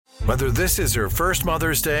Whether this is her first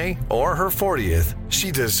Mother's Day or her 40th, she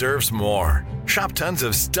deserves more. Shop tons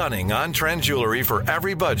of stunning on-trend jewelry for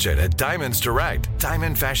every budget at Diamonds Direct.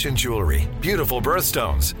 Diamond fashion jewelry, beautiful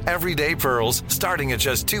birthstones, everyday pearls starting at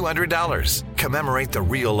just $200. Commemorate the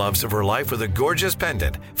real loves of her life with a gorgeous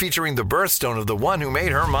pendant featuring the birthstone of the one who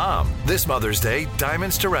made her mom. This Mother's Day,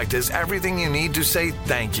 Diamonds Direct is everything you need to say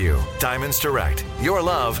thank you. Diamonds Direct. Your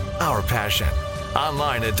love, our passion.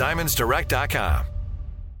 Online at diamondsdirect.com.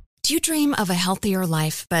 Do you dream of a healthier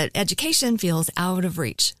life, but education feels out of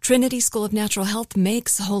reach? Trinity School of Natural Health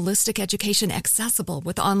makes holistic education accessible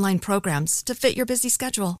with online programs to fit your busy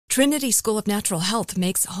schedule. Trinity School of Natural Health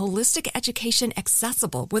makes holistic education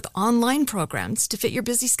accessible with online programs to fit your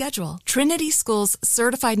busy schedule. Trinity School's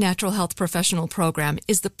Certified Natural Health Professional Program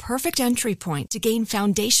is the perfect entry point to gain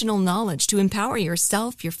foundational knowledge to empower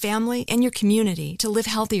yourself, your family, and your community to live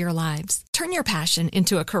healthier lives. Turn your passion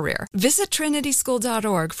into a career. Visit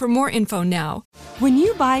trinityschool.org for more info now. When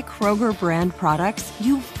you buy Kroger brand products,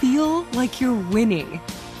 you feel like you're winning.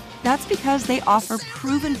 That's because they offer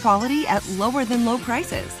proven quality at lower than low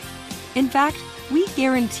prices. In fact, we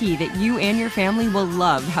guarantee that you and your family will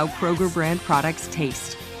love how Kroger brand products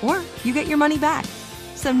taste, or you get your money back.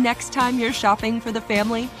 So next time you're shopping for the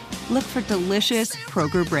family, look for delicious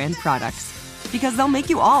Kroger brand products, because they'll make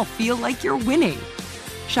you all feel like you're winning.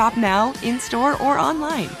 Shop now, in-store, or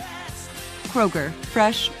online. Kroger,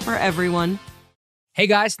 fresh for everyone. Hey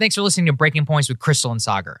guys, thanks for listening to Breaking Points with Crystal and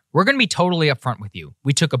Sagar. We're going to be totally upfront with you.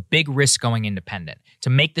 We took a big risk going independent. To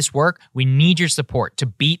make this work, we need your support to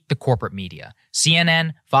beat the corporate media.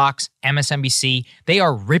 CNN, Fox, MSNBC, they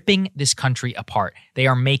are ripping this country apart. They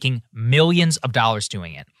are making millions of dollars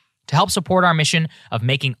doing it. To help support our mission of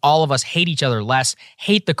making all of us hate each other less,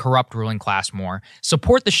 hate the corrupt ruling class more,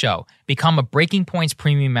 support the show. Become a Breaking Points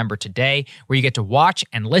premium member today, where you get to watch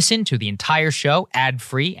and listen to the entire show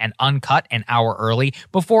ad-free and uncut an hour early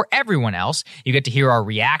before everyone else. You get to hear our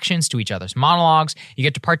reactions to each other's monologues. You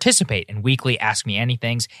get to participate in weekly Ask Me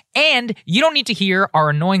Anythings. And you don't need to hear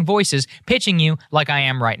our annoying voices pitching you like I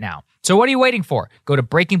am right now. So what are you waiting for? Go to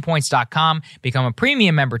breakingpoints.com, become a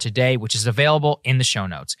premium member today, which is available in the show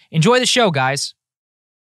notes. Enjoy the show, guys.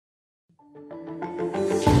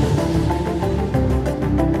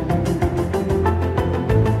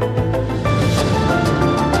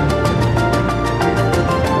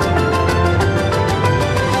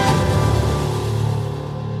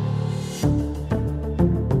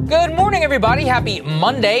 Good morning, everybody. Happy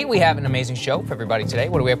Monday. We have an amazing show for everybody today.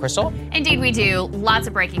 What do we have, Crystal? Indeed, we do. Lots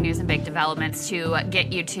of breaking news and big developments to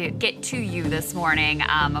get to you this morning.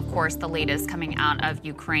 Of course, the latest coming out of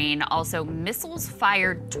Ukraine. Also, missiles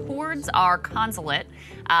fired towards our consulate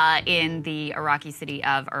in the Iraqi city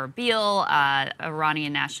of Erbil.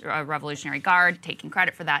 Iranian National Revolutionary Guard taking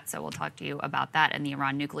credit for that. So we'll talk to you about that and the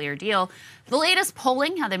Iran nuclear deal. The latest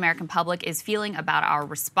polling, how the American public is feeling about our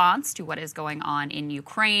response to what is going on in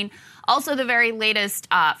Ukraine. Also, the very latest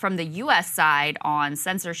from the U.S. side on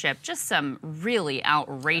censorship, just some really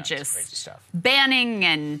outrageous stuff. Banning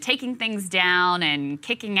and taking things down and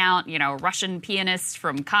kicking out, Russian pianists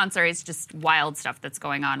from concerts. Just wild stuff that's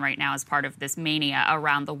going on right now as part of this mania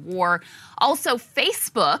around the war. Also,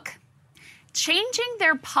 Facebook changing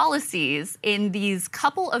their policies in these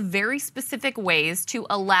couple of very specific ways to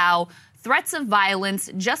allow threats of violence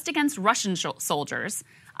just against Russian soldiers.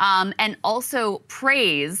 And also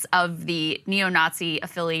praise of the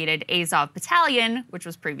neo-Nazi-affiliated Azov Battalion, which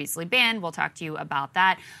was previously banned. We'll talk to you about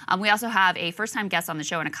that. We also have a first-time guest on the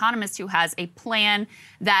show, an economist who has a plan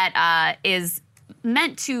that is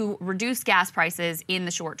meant to reduce gas prices in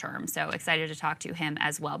the short term. So excited to talk to him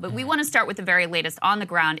as well. But we want to start with the very latest on the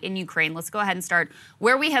ground in Ukraine. Let's go ahead and start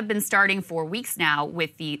where we have been starting for weeks now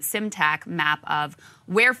with the SimTac map of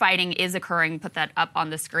where fighting is occurring. Put that up on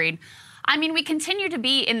the screen. I mean, we continue to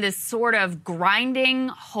be in this sort of grinding,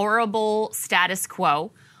 horrible status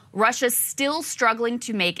quo. Russia's still struggling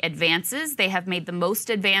to make advances. They have made the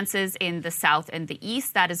most advances in the south and the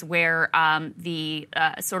east. That is where the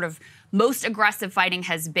sort of most aggressive fighting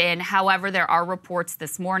has been. However, there are reports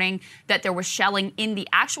this morning that there was shelling in the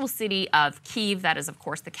actual city of Kyiv. That is, of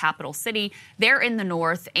course, the capital city. They're in the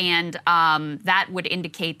north, and that would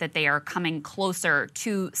indicate that they are coming closer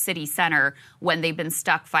to city center when they've been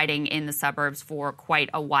stuck fighting in the suburbs for quite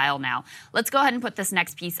a while now. Let's go ahead and put this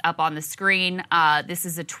next piece up on the screen. This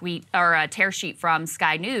is a tweet or a tear sheet from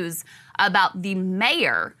Sky News about the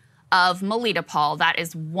mayor of Melitopol. That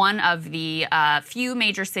is one of the few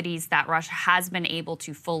major cities that Russia has been able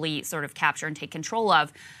to fully sort of capture and take control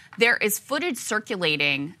of. There is footage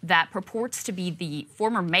circulating that purports to be the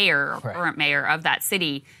former mayor or current mayor of that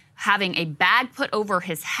city having a bag put over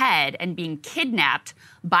his head and being kidnapped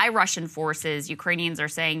by Russian forces. Ukrainians are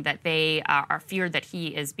saying that they are feared that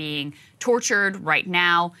he is being tortured right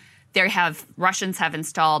now. Russians have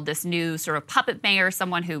installed this new sort of puppet mayor,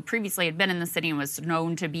 someone who previously had been in the city and was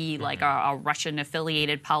known to be like a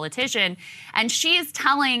Russian-affiliated politician. And she is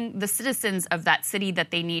telling the citizens of that city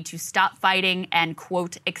that they need to stop fighting and,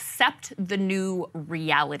 quote, accept the new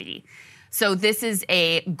reality. So this is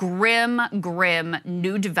a grim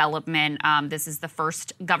new development. This is the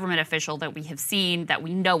first government official that we have seen, that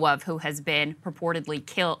we know of, who has been purportedly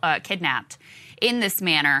kidnapped in this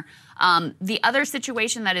manner. The other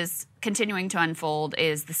situation that is continuing to unfold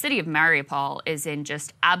is the city of Mariupol is in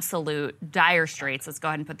just absolute dire straits. Let's go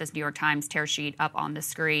ahead and put this New York Times tear sheet up on the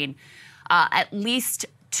screen. At least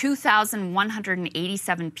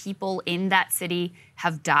 2,187 people in that city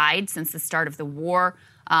have died since the start of the war.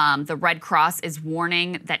 The Red Cross is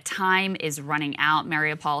warning that time is running out.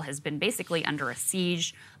 Mariupol has been basically under a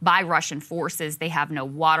siege by Russian forces. They have no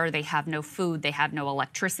water, they have no food, they have no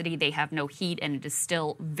electricity, they have no heat, and it is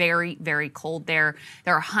still very, very cold there.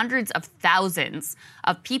 There are hundreds of thousands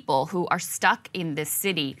of people who are stuck in this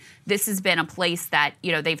city. This has been a place that,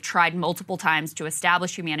 they've tried multiple times to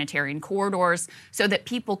establish humanitarian corridors so that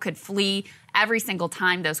people could flee. Every single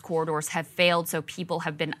time those corridors have failed, so people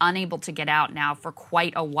have been unable to get out now for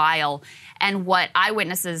quite a while. And what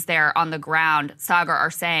eyewitnesses there on the ground, Sagar,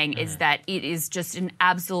 are saying is that it is just an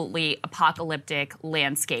absolutely apocalyptic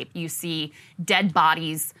landscape. You see dead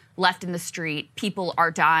bodies left in the street. People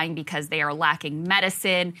are dying because they are lacking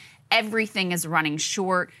medicine. Everything is running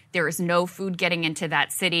short. There is no food getting into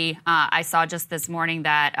that city. I saw just this morning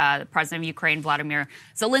that the president of Ukraine, Vladimir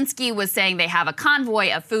Zelensky, was saying they have a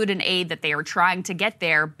convoy of food and aid that they are trying to get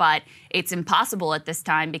there, but it's impossible at this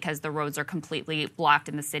time because the roads are completely blocked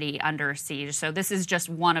in the city under siege. So this is just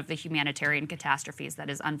one of the humanitarian catastrophes that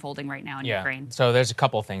is unfolding right now in Ukraine. So there's a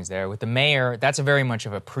couple of things there. With the mayor, that's a very much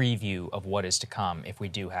of a preview of what is to come if we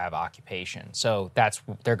do have occupation. So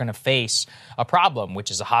they're going to face a problem,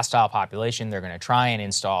 which is a hostile population. They're going to try and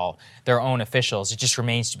install their own officials. It just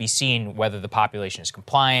remains to be seen whether the population is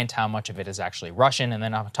compliant, how much of it is actually Russian, and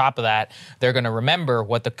then on top of that, they're going to remember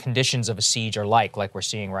what the conditions of a siege are like we're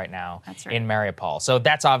seeing right now in Mariupol. So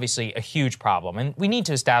that's obviously a huge problem, and we need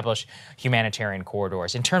to establish humanitarian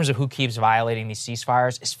corridors. In terms of who keeps violating these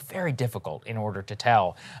ceasefires, it's very difficult in order to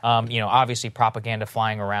tell. Obviously propaganda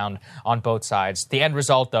flying around on both sides. The end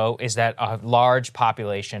result, though, is that a large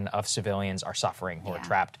population of civilians are suffering who are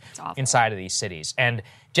trapped inside of these cities. And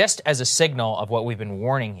just as a signal of what we've been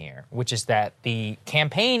warning here, which is that the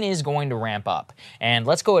campaign is going to ramp up. And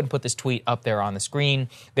let's go ahead and put this tweet up there on the screen.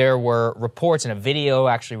 There were reports and a video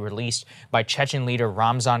actually released by Chechen leader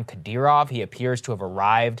Ramzan Kadyrov. He appears to have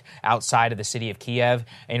arrived outside of the city of Kiev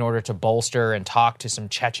in order to bolster and talk to some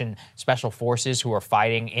Chechen special forces who are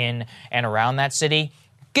fighting in and around that city.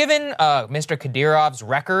 Given Mr. Kadyrov's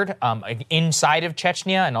record inside of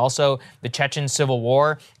Chechnya and also the Chechen civil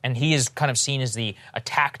war, and he is kind of seen as the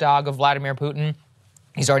attack dog of Vladimir Putin,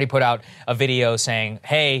 he's already put out a video saying,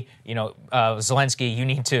 hey, Zelensky, you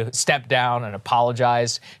need to step down and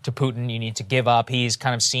apologize to Putin. You need to give up. He's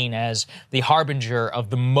kind of seen as the harbinger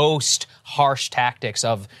of the most harsh tactics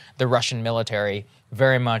of the Russian military,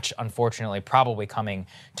 very much, unfortunately, probably coming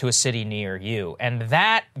to a city near you. And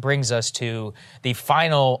that brings us to the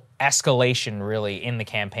final escalation, really, in the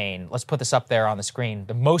campaign. Let's put this up there on the screen.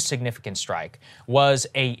 The most significant strike was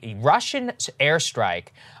a Russian airstrike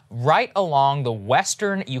right along the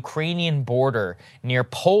western Ukrainian border near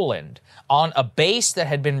Poland on a base that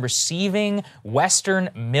had been receiving Western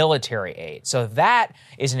military aid. So that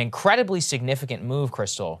is an incredibly significant move,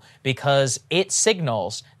 Crystal, because it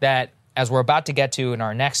signals that, as we're about to get to in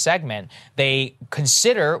our next segment, they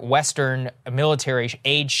consider Western military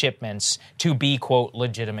aid shipments to be, quote,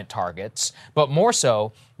 legitimate targets. But more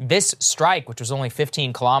so, this strike, which was only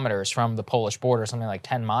 15 kilometers from the Polish border, something like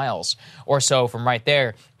 10 miles or so from right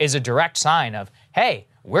there, is a direct sign of, hey,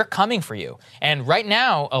 we're coming for you. And right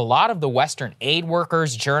now, a lot of the Western aid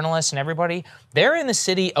workers, journalists, and everybody, they're in the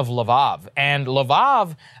city of Lvov. And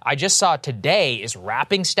Lvov, I just saw today, is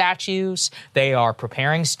wrapping statues. They are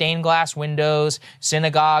preparing stained glass windows.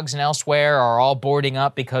 Synagogues and elsewhere are all boarding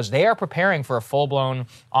up because they are preparing for a full-blown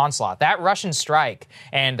onslaught. That Russian strike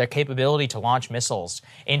and their capability to launch missiles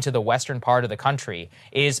into the western part of the country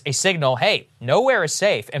is a signal, hey, nowhere is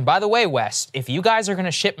safe. And by the way, West, if you guys are going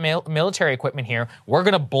to ship military equipment here, we're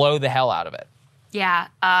going to blow the hell out of it. Yeah.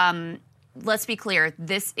 Let's be clear.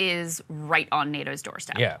 This is right on NATO's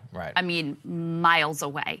doorstep. Yeah, right. I mean, miles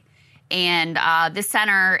away. And this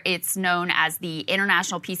center, it's known as the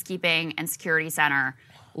International Peacekeeping and Security Center.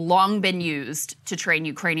 long been used to train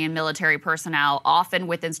Ukrainian military personnel, often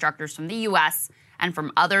with instructors from the U.S. and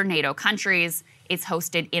from other NATO countries. It's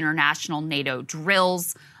hosted international NATO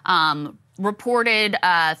drills. Reported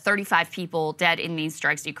 35 people dead in these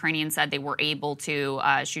strikes. Ukrainians said they were able to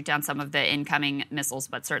shoot down some of the incoming missiles,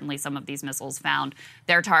 but certainly some of these missiles found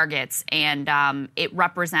their targets. And it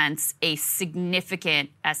represents a significant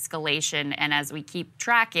escalation. And as we keep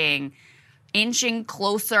tracking, inching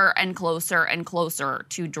closer and closer and closer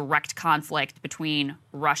to direct conflict between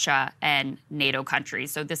Russia and NATO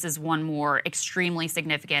countries. So this is one more extremely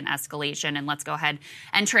significant escalation. And let's go ahead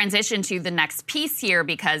and transition to the next piece here,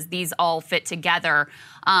 because these all fit together.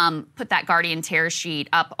 Put that Guardian tear sheet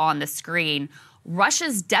up on the screen.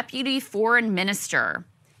 Russia's deputy foreign minister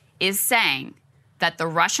is saying that the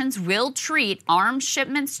Russians will treat arms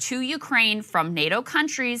shipments to Ukraine from NATO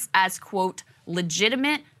countries as, quote,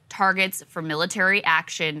 legitimate targets for military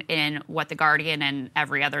action, in what The Guardian and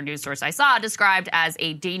every other news source I saw described as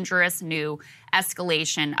a dangerous new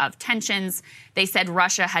escalation of tensions. They said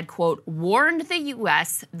Russia had, quote, warned the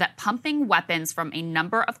U.S. that pumping weapons from a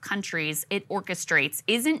number of countries it orchestrates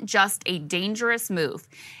isn't just a dangerous move.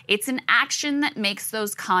 It's an action that makes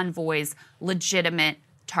those convoys legitimate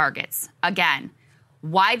targets. Again,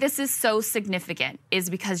 why this is so significant is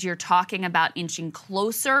because you're talking about inching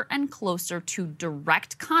closer and closer to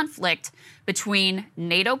direct conflict between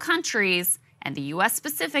NATO countries and the U.S.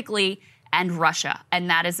 specifically and Russia. And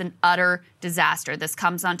that is an utter disaster. This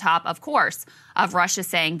comes on top, of course, of Russia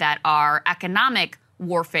saying that our economic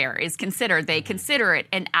warfare is considered. They consider it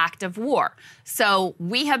an act of war. So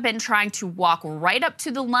we have been trying to walk right up to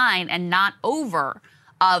the line and not over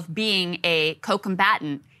of being a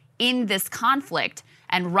co-combatant in this conflict.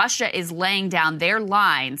 And Russia is laying down their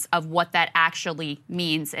lines of what that actually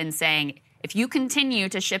means and saying, if you continue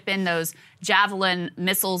to ship in those Javelin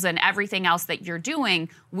missiles and everything else that you're doing,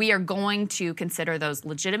 we are going to consider those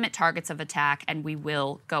legitimate targets of attack and we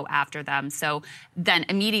will go after them. So then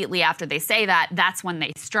immediately after they say that, that's when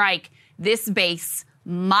they strike this base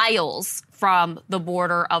miles from the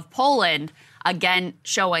border of Poland, again,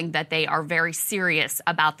 showing that they are very serious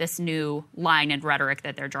about this new line and rhetoric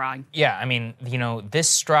that they're drawing. Yeah, I mean, this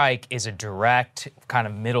strike is a direct kind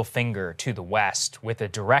of middle finger to the West with a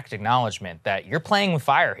direct acknowledgement that you're playing with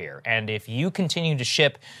fire here. And if you continue to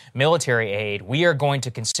ship military aid, we are going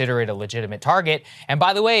to consider it a legitimate target. And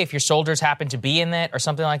by the way, if your soldiers happen to be in it or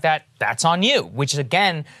something like that, that's on you, which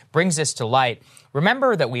again brings this to light.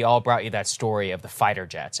 Remember that we all brought you that story of the fighter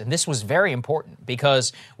jets, and this was very important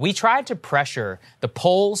because we tried to pressure the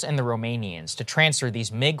Poles and the Romanians to transfer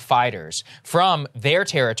these MiG fighters from their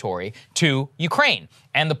territory to Ukraine.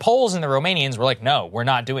 And the Poles and the Romanians were like, no, we're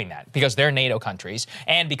not doing that because they're NATO countries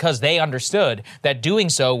and because they understood that doing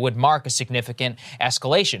so would mark a significant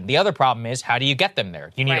escalation. The other problem is, how do you get them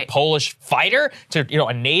there? You need a Polish fighter to,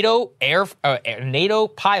 a NATO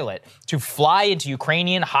pilot to fly into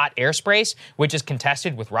Ukrainian hot airspace, which is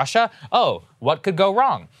contested with Russia. Oh, what could go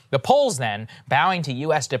wrong? The Poles then, bowing to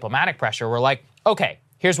U.S. diplomatic pressure, were like, okay,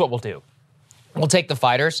 here's what we'll do. We'll take the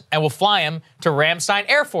fighters and we'll fly them to Ramstein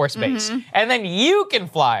Air Force Base. Mm-hmm. And then you can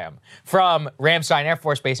fly them from Ramstein Air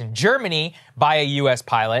Force Base in Germany by a U.S.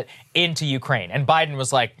 pilot into Ukraine. And Biden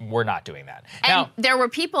was like, we're not doing that. And now, there were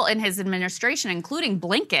people in his administration, including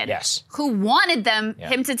Blinken, yes, who wanted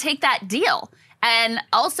him to take that deal. And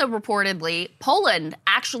also reportedly, Poland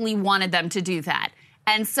actually wanted them to do that.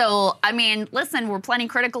 And so, I mean, listen, we're plenty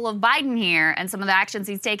critical of Biden here and some of the actions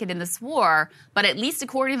he's taken in this war, but at least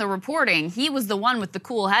according to the reporting, he was the one with the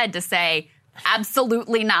cool head to say,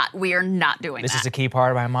 absolutely not. We are not doing this that. This is a key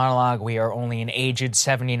part of my monologue. We are only an aged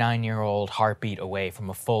 79-year-old heartbeat away from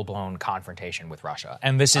a full-blown confrontation with Russia.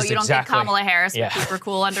 And this is you don't think Kamala Harris would keep her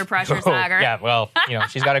cool under pressure, Sagar? Yeah, well,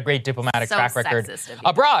 she's got a great diplomatic track record sexist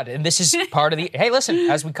abroad. And this is part of the, hey, listen,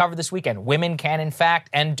 as we covered this weekend, women can, in fact,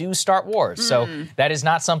 and do start wars. So that is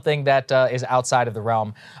not something that is outside of the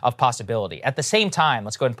realm of possibility. At the same time,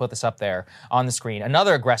 let's go ahead and put this up there on the screen.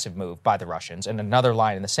 Another aggressive move by the Russians and another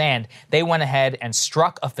line in the sand. They went ahead and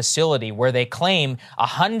struck a facility where they claim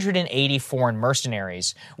 180 foreign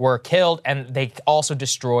mercenaries were killed, and they also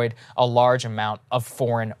destroyed a large amount of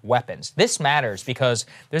foreign weapons. This matters because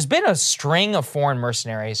there's been a string of foreign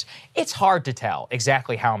mercenaries. It's hard to tell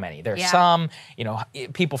exactly how many. There's some,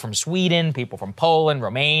 people from Sweden, people from Poland,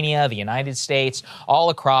 Romania, the United States, all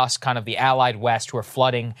across kind of the allied West who are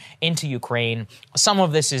flooding into Ukraine. Some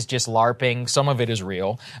of this is just LARPing. Some of it is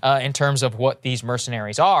real in terms of what these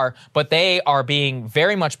mercenaries are, but they they are being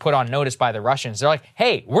very much put on notice by the Russians. They're like,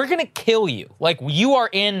 hey, we're going to kill you. Like, you are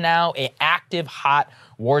in now an active, hot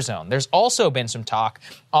war zone. There's also been some talk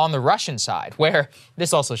on the Russian side where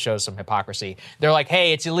this also shows some hypocrisy. They're like,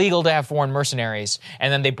 hey, it's illegal to have foreign mercenaries.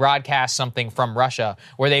 And then they broadcast something from Russia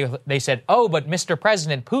where they said, oh, but Mr.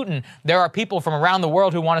 President Putin, there are people from around the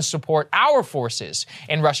world who want to support our forces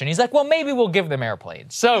in Russia. And he's like, well, maybe we'll give them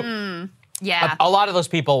airplanes. So yeah, a lot of those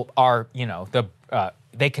people are,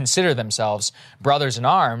 they consider themselves brothers in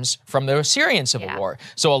arms from the Syrian civil war.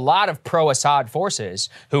 So a lot of pro-Assad forces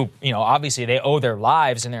who, obviously they owe their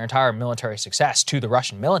lives and their entire military success to the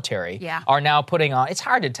Russian military are now putting on, it's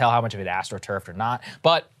hard to tell how much of it astroturfed or not,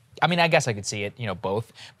 but I mean, I guess I could see it,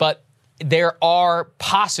 both. But there are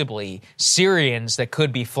possibly Syrians that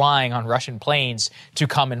could be flying on Russian planes to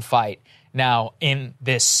come and fight now in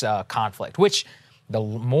this conflict, which the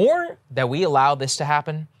more that we allow this to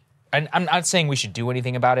happen, and I'm not saying we should do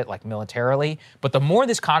anything about it, like militarily, but the more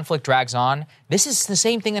this conflict drags on, this is the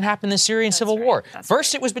same thing that happened in the Syrian civil war.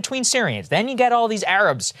 First, it was between Syrians. Then you get all these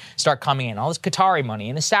Arabs start coming in, all this Qatari money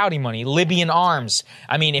and the Saudi money, Libyan arms.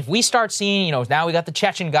 I mean, if we start seeing, now we got the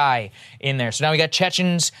Chechen guy in there. So now we got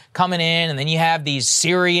Chechens coming in, and then you have these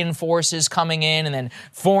Syrian forces coming in, and then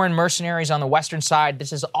foreign mercenaries on the western side.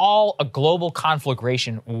 This is all a global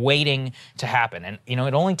conflagration waiting to happen. And,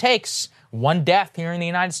 it only takes one death here in the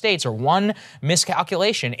United States or one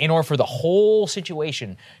miscalculation in order for the whole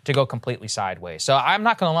situation to go completely sideways. So I'm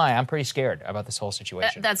not going to lie, I'm pretty scared about this whole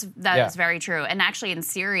situation. That is very true. And actually in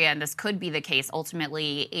Syria, and this could be the case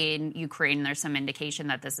ultimately in Ukraine, there's some indication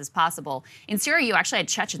that this is possible. In Syria, you actually had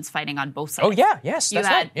Chechens fighting on both sides. Oh, yeah, yes, that's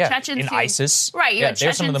right. You had Chechens in ISIS. Right, you had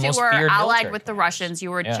Chechens who were allied with the military. Russians.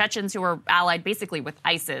 You were Chechens who were allied basically with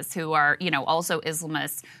ISIS, who are, also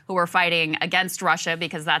Islamists who are fighting against Russia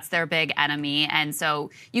because that's their big enemy. And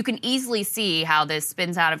so you can easily see how this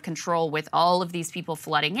spins out of control with all of these people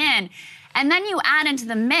flooding in. And then you add into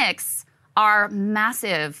the mix our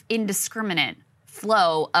massive, indiscriminate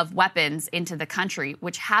flow of weapons into the country,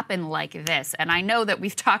 which happened like this. And I know that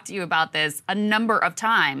we've talked to you about this a number of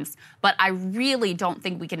times, but I really don't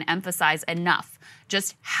think we can emphasize enough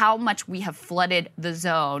just how much we have flooded the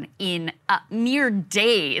zone in mere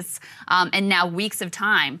days and now weeks of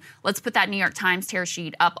time. Let's put that New York Times tear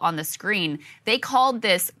sheet up on the screen. They called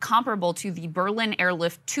this comparable to the Berlin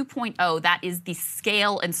Airlift 2.0. That is the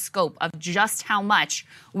scale and scope of just how much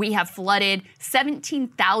we have flooded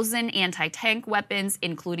 17,000 anti-tank weapons,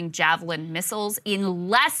 including Javelin missiles, in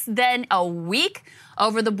less than a week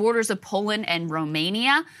over the borders of Poland and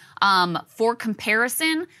Romania. For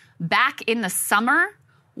comparison, back in the summer,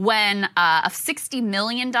 when a $60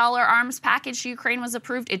 million arms package to Ukraine was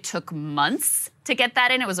approved, it took months to get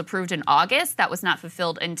that in. It was approved in August. That was not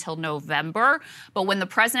fulfilled until November. But when the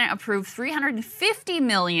president approved $350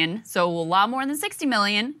 million, so a lot more than $60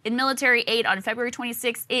 million, in military aid on February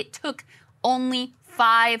 26th, it took only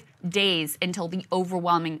 5 days until the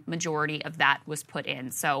overwhelming majority of that was put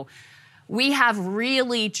in. So we have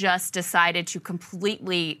really just decided to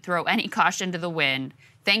completely throw any caution to the wind.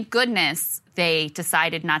 Thank goodness they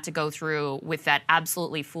decided not to go through with that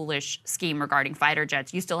absolutely foolish scheme regarding fighter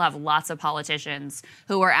jets. You still have lots of politicians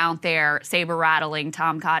who are out there saber-rattling,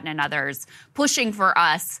 Tom Cotton and others, pushing for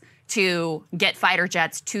us to get fighter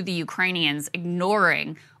jets to the Ukrainians,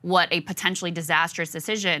 ignoring what a potentially disastrous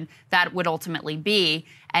decision that would ultimately be.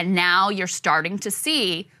 And now you're starting to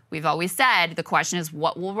see, we've always said, the question is,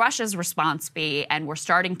 what will Russia's response be? And we're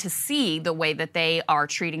starting to see the way that they are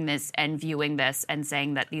treating this and viewing this and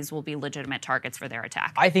saying that these will be legitimate targets for their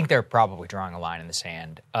attack. I think they're probably drawing a line in the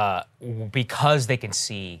sand because they can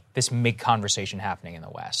see this big conversation happening in the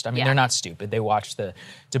West. I mean, they're not stupid. They watch the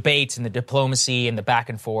debates and the diplomacy and the back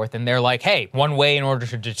and forth, and they're like, hey, one way in order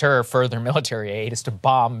to deter further military aid is to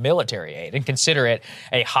bomb military aid and consider it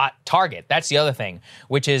a hot target. That's the other thing,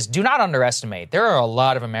 which is do not underestimate. There are a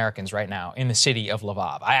lot of Americans right now in the city of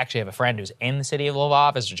Lvov. I actually have a friend who's in the city of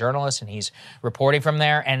Lvov as a journalist, and he's reporting from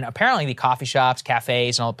there. And apparently the coffee shops,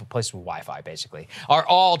 cafes, and all the places with Wi-Fi, basically, are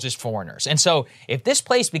all just foreigners. And so if this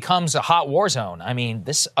place becomes a hot war zone, I mean,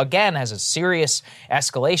 this, again, has a serious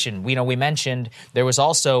escalation. We mentioned there was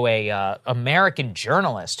also a American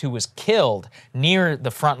journalist who was killed near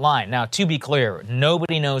the front line. Now, to be clear,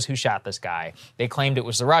 nobody knows who shot this guy. They claimed it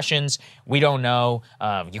was the Russians. We don't know.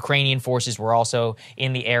 Ukrainian forces were also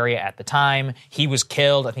in the area at the time. He was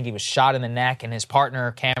killed. I think he was shot in the neck, and his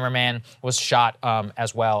partner, cameraman, was shot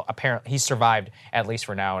as well. Apparently, he survived, at least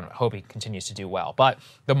for now, and I hope he continues to do well. But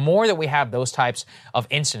the more that we have those types of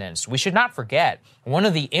incidents, we should not forget one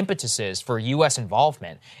of the impetuses for U.S.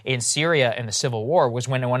 involvement in Syria and the Civil War was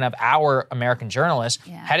when one of our American journalists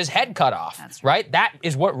had his head cut off, right? That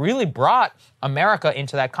is what really brought America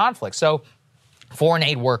into that conflict. So foreign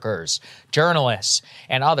aid workers, journalists,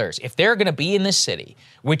 and others, if they're going to be in this city,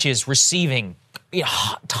 which is receiving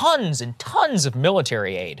tons and tons of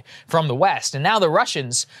military aid from the West, and now the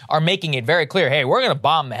Russians are making it very clear, hey, we're going to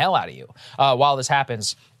bomb the hell out of you while this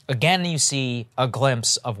happens. Again, you see a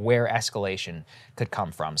glimpse of where escalation could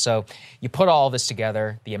come from. So you put all this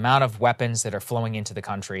together, the amount of weapons that are flowing into the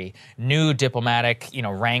country, new diplomatic,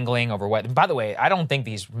 wrangling over what. By the way, I don't think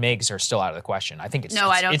these MiGs are still out of the question. I think it's. No,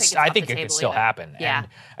 I don't think it's I think it could still happen. Yeah.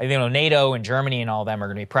 And NATO and Germany and all of them are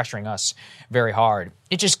going to be pressuring us very hard.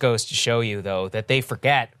 It just goes to show you, though, that they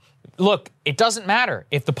forget. Look, it doesn't matter.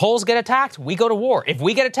 If the Poles get attacked, we go to war. If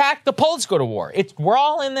we get attacked, the Poles go to war. We're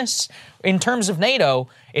all in this, in terms of NATO,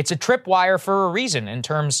 it's a tripwire for a reason in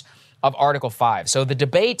terms of Article 5. So the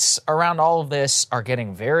debates around all of this are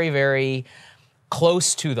getting very, very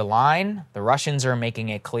close to the line. The Russians are making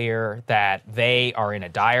it clear that they are in a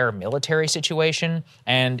dire military situation.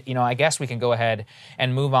 And, I guess we can go ahead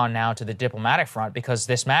and move on now to the diplomatic front because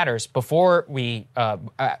this matters. Before we,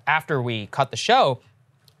 after we cut the show,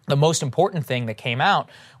 the most important thing that came out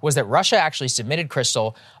was that Russia actually submitted,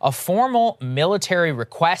 Crystal, a formal military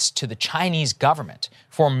request to the Chinese government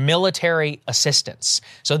for military assistance.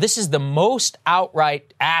 So this is the most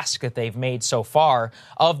outright ask that they've made so far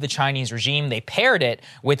of the Chinese regime. They paired it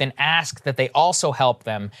with an ask that they also help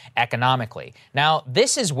them economically. Now,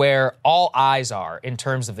 this is where all eyes are in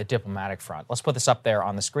terms of the diplomatic front. Let's put this up there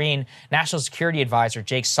on the screen. National Security Advisor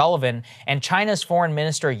Jake Sullivan and China's Foreign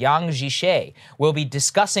Minister Yang Jiechi will be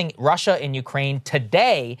discussing Russia and Ukraine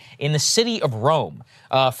today in the city of Rome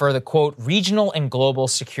for the, quote, regional and global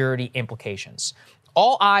security implications.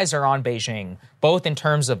 All eyes are on Beijing, both in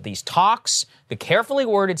terms of these talks, the carefully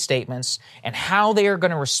worded statements, and how they are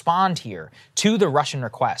going to respond here to the Russian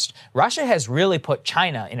request. Russia has really put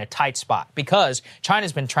China in a tight spot because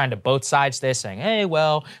China's been trying to both sides this, saying, hey,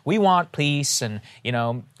 well, we want peace. And,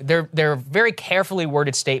 they're very carefully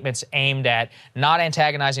worded statements aimed at not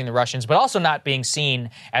antagonizing the Russians, but also not being seen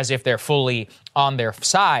as if they're fully on their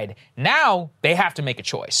side. Now they have to make a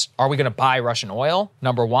choice. Are we going to buy Russian oil?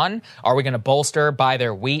 Number one. Are we going to buy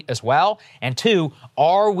their wheat as well? And two,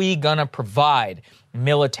 are we going to provide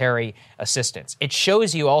military assistance? It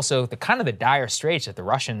shows you also the kind of the dire straits that the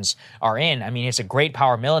Russians are in. I mean, it's a great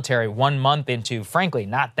power military 1 month into, frankly,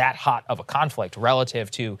 not that hot of a conflict relative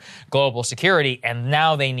to global security, and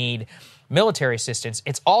now they need military assistance.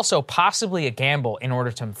 It's also possibly a gamble in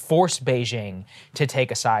order to force Beijing to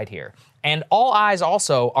take a side here. And all eyes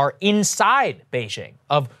also are inside Beijing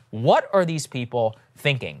of what are these people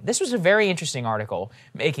thinking. This was a very interesting article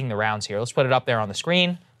making the rounds here. Let's put it up there on the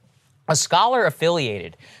screen. A scholar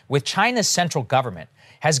affiliated with China's central government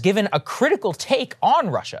has given a critical take on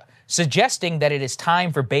Russia, suggesting that it is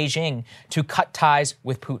time for Beijing to cut ties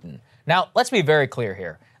with Putin. Now, let's be very clear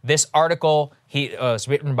here. This article was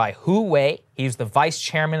written by Hu Wei. He's the vice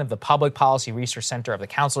chairman of the Public Policy Research Center of the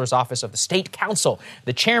Counselor's Office of the State Council,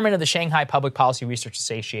 the chairman of the Shanghai Public Policy Research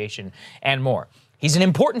Association, and more. He's an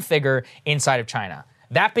important figure inside of China.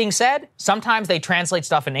 That being said, sometimes they translate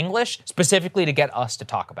stuff in English specifically to get us to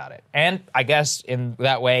talk about it. And I guess in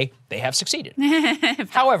that way, they have succeeded.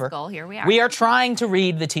 However, here we are trying to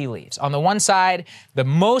read the tea leaves. On the one side, the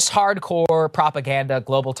most hardcore propaganda,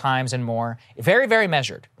 Global Times and more, very, very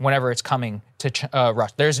measured whenever it's coming to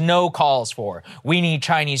Russia. There's no calls for, we need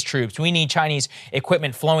Chinese troops, we need Chinese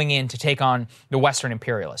equipment flowing in to take on the Western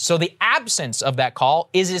imperialists. So the absence of that call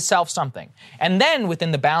is itself something. And then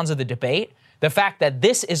within the bounds of the debate, the fact that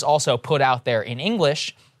this is also put out there in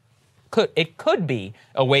English, could be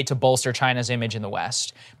a way to bolster China's image in the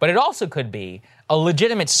West, but it also could be a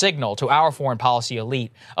legitimate signal to our foreign policy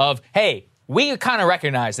elite of, hey, we kind of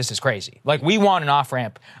recognize this is crazy. Like, we want an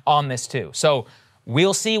off-ramp on this too. So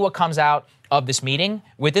we'll see what comes out of this meeting.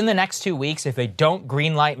 Within the next 2 weeks, if they don't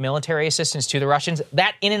greenlight military assistance to the Russians,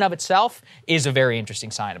 that in and of itself is a very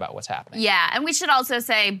interesting sign about what's happening. Yeah, and we should also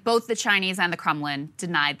say both the Chinese and the Kremlin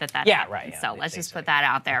denied that happened. Right. Yeah, so let's just put that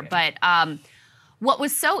out there. Okay. But what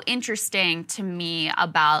was so interesting to me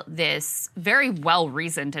about this very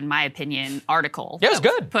well-reasoned, in my opinion, article it was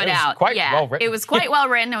good. Put it was out. Quite well written. It was quite well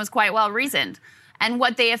written. It was quite well reasoned. And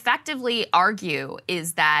what they effectively argue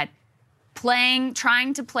is that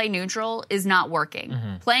trying to play neutral is not working.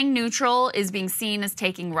 Playing neutral is being seen as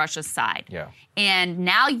taking Russia's side. Yeah. And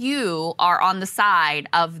now you are on the side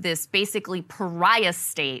of this basically pariah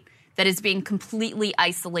state that is being completely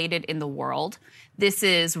isolated in the world. This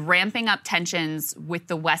is ramping up tensions with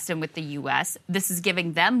the West and with the U.S. This is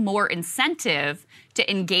giving them more incentive to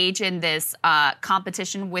engage in this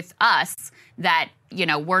competition with us that,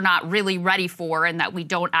 we're not really ready for and that we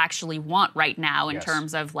don't actually want right now in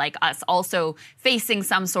terms of like us also facing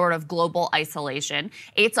some sort of global isolation.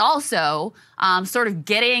 It's also sort of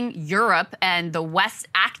getting Europe and the West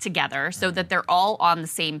act together so that they're all on the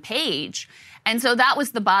same page. And so that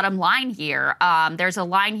was the bottom line here. There's a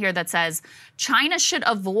line here that says, China should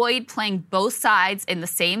avoid playing both sides in the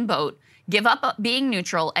same boat, give up being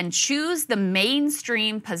neutral, and choose the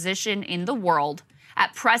mainstream position in the world.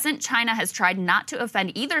 At present, China has tried not to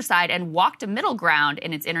offend either side and walked a middle ground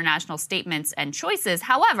in its international statements and choices.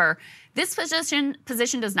 However, this position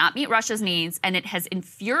does not meet Russia's needs, and it has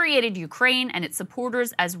infuriated Ukraine and its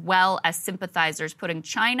supporters as well as sympathizers, putting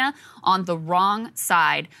China on the wrong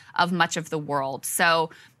side of much of the world.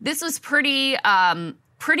 So this was pretty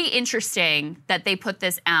interesting that they put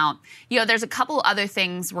this out. There's a couple other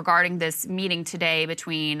things regarding this meeting today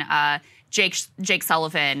between Jake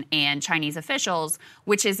Sullivan and Chinese officials,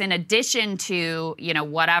 which is in addition to,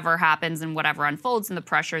 whatever happens and whatever unfolds and the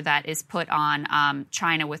pressure that is put on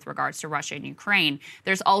China with regards to Russia and Ukraine.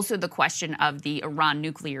 There's also the question of the Iran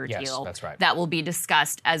nuclear deal that's right. that will be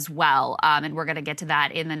discussed as well. And we're going to get to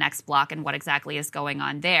that in the next block and what exactly is going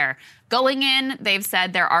on there. Going in, they've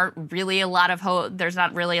said there aren't really a lot of hope. There's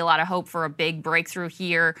not really a lot of hope for a big breakthrough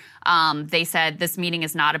here. They said this meeting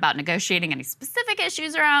is not about negotiating any specific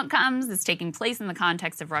issues or outcomes. It's taking place in the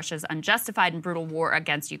context of Russia's unjustified and brutal war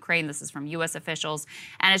against Ukraine. This is from U.S. officials.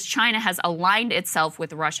 And as China has aligned itself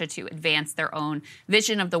with Russia to advance their own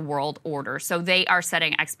vision of the world order. So they are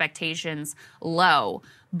setting expectations low.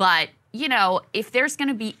 But, if there's going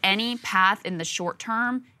to be any path in the short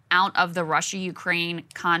term out of the Russia-Ukraine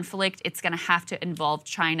conflict, it's going to have to involve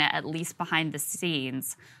China, at least behind the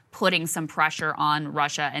scenes, putting some pressure on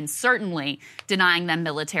Russia and certainly denying them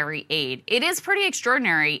military aid. It is pretty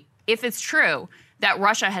extraordinary, if it's true, that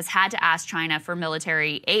Russia has had to ask China for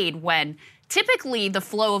military aid when typically the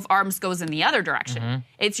flow of arms goes in the other direction.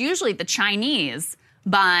 It's usually the Chinese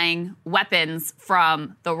buying weapons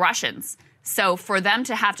from the Russians. So for them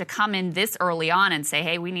to have to come in this early on and say,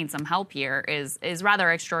 hey, we need some help here is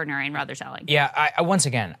rather extraordinary and rather telling. Yeah, once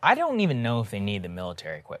again, I don't even know if they need the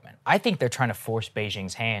military equipment. I think they're trying to force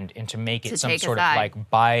Beijing's hand into make it some sort of kind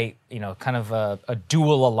of a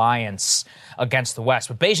dual alliance against the West.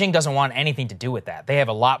 But Beijing doesn't want anything to do with that. They have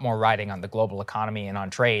a lot more riding on the global economy and on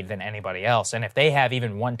trade than anybody else. And if they have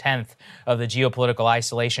even 1/10 of the geopolitical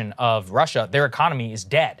isolation of Russia, their economy is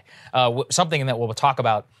dead. Something that we'll talk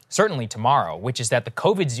about certainly tomorrow, which is that the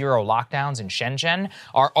COVID-0 lockdowns in Shenzhen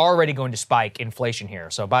are already going to spike inflation here.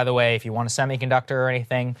 So, by the way, if you want a semiconductor or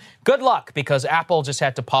anything, good luck, because Apple just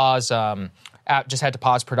had to pause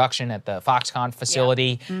production at the Foxconn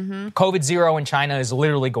facility. COVID-0 in China is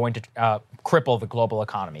literally going to cripple the global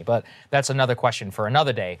economy. But that's another question for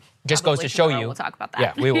another day. Just Probably goes to show you. We'll talk about that.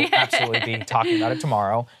 Yeah, we will absolutely be talking about it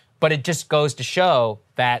tomorrow. But it just goes to show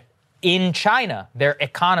that in China, their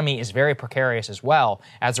economy is very precarious as well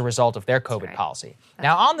as a result of their COVID policy.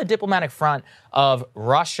 Now, on the diplomatic front of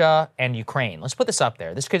Russia and Ukraine, let's put this up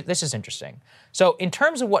there. This is interesting. So in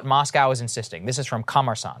terms of what Moscow is insisting, this is from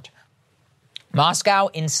Kommersant. Moscow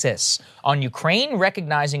insists on Ukraine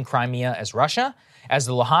recognizing Crimea as Russia, as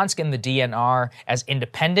the Luhansk and the DNR as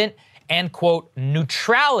independent, and, quote,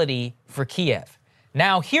 neutrality for Kiev.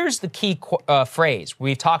 Now, here's the key phrase.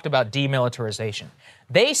 We've talked about demilitarization.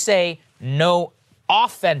 They say no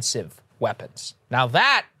offensive weapons. Now,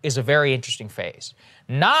 that is a very interesting phase.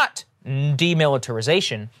 Not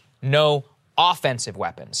demilitarization, no offensive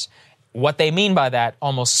weapons. What they mean by that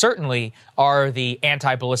almost certainly are the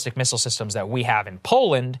anti-ballistic missile systems that we have in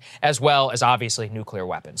Poland, as well as obviously nuclear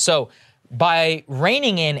weapons. So by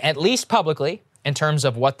reining in, at least publicly, in terms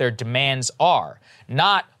of what their demands are,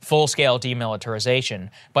 not full-scale demilitarization,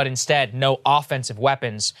 but instead no offensive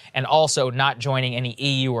weapons and also not joining any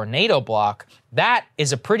EU or NATO bloc, that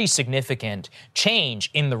is a pretty significant change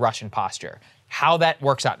in the Russian posture. How that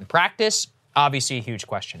works out in practice, obviously a huge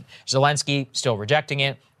question. Zelensky still rejecting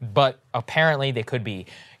it, but apparently they could be,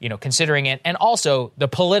 considering it. And also the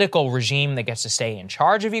political regime that gets to stay in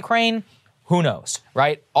charge of Ukraine, who knows,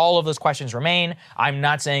 right? All of those questions remain. I'm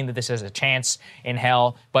not saying that this is a chance in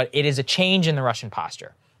hell, but it is a change in the Russian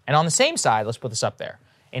posture. And on the same side, let's put this up there,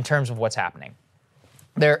 in terms of what's happening.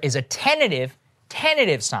 There is a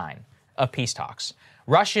tentative sign of peace talks.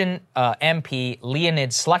 Russian MP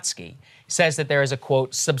Leonid Slutsky says that there is a,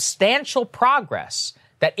 quote, substantial progress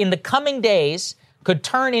that in the coming days could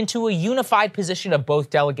turn into a unified position of both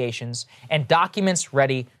delegations and documents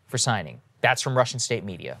ready for signing. That's from Russian state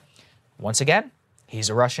media. Once again, he's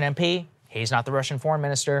a Russian MP. He's not the Russian foreign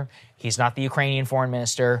minister. He's not the Ukrainian foreign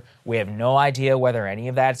minister. We have no idea whether any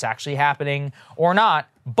of that's actually happening or not.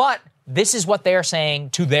 But this is what they're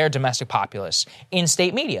saying to their domestic populace in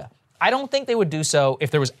state media. I don't think they would do so if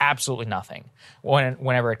there was absolutely nothing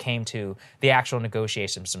whenever it came to the actual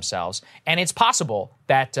negotiations themselves. And it's possible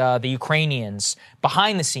that the Ukrainians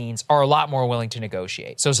behind the scenes are a lot more willing to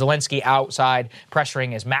negotiate. So Zelensky outside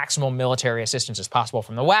pressuring as maximum military assistance as possible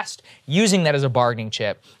from the West, using that as a bargaining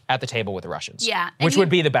chip at the table with the Russians. Yeah, which would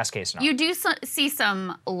be the best case scenario. You do see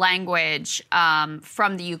some language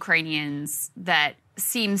from the Ukrainians that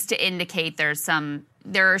seems to indicate there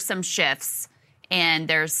are some shifts and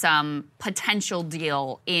there's some potential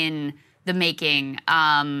deal in the making.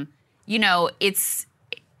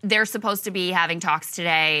 They're supposed to be having talks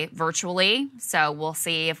today virtually, so we'll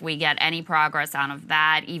see if we get any progress out of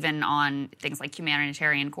that, even on things like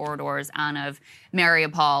humanitarian corridors out of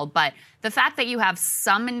Mariupol. But the fact that you have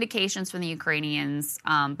some indications from the Ukrainians,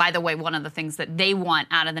 by the way, one of the things that they want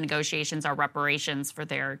out of the negotiations are reparations for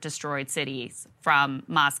their destroyed cities from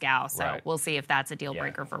Moscow. So We'll see if that's a deal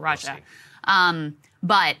breaker for Russia.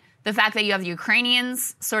 But the fact that you have the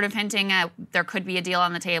Ukrainians sort of hinting at there could be a deal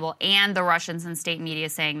on the table and the Russians and state media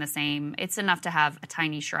saying the same, it's enough to have a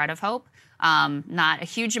tiny shred of hope. Not a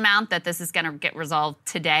huge amount that this is going to get resolved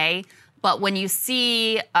today. But when you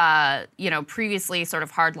see, previously sort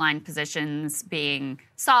of hardline positions being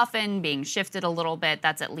softened, being shifted a little bit,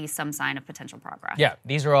 that's at least some sign of potential progress. Yeah,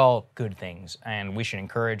 these are all good things, and we should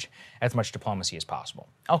encourage as much diplomacy as possible.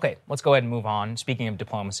 Okay, let's go ahead and move on. Speaking of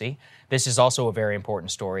diplomacy, this is also a very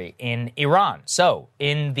important story in Iran. So,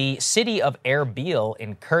 in the city of Erbil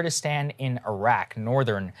in Kurdistan in Iraq,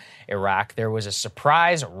 northern Iraq, there was a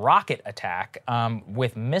surprise rocket attack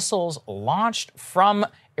with missiles launched from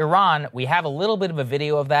Iran. We have a little bit of a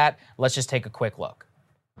video of that. Let's just take a quick look.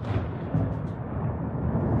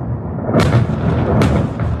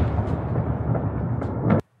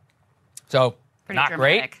 So, pretty not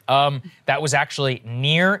dramatic. Great. That was actually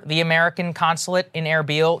near the American consulate in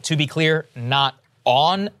Erbil. To be clear, not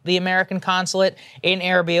on the American consulate in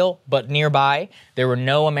Erbil, but nearby. There were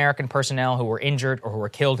no American personnel who were injured or who were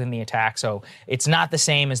killed in the attack, so it's not the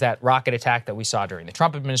same as that rocket attack that we saw during the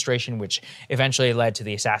Trump administration, which eventually led to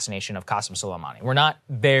the assassination of Qasem Soleimani. We're not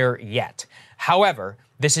there yet. However,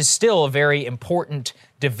 this is still a very important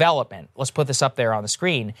development. Let's put this up there on the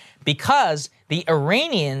screen, because the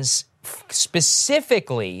Iranians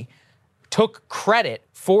specifically took credit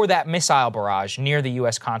for that missile barrage near the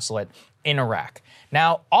U.S. consulate in Iraq.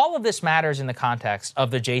 Now, all of this matters in the context of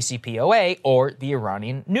the JCPOA, or the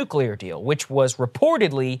Iranian nuclear deal, which was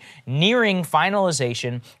reportedly nearing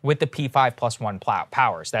finalization with the P5+1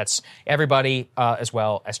 powers. That's everybody as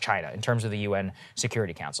well as China in terms of the UN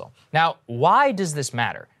Security Council. Now, why does this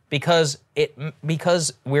matter? Because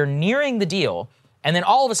we're nearing the deal, and then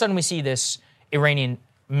all of a sudden we see this Iranian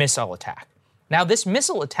missile attack. Now, this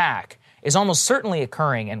missile attack is almost certainly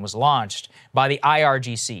occurring and was launched by the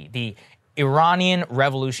IRGC, the Iranian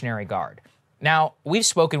Revolutionary Guard. Now, we've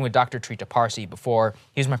spoken with Dr. Trita Parsi before.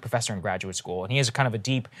 He was my professor in graduate school, and he has a kind of a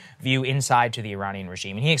deep view inside to the Iranian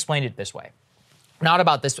regime, and he explained it this way. Not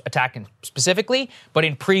about this attack specifically, but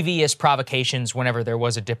in previous provocations whenever there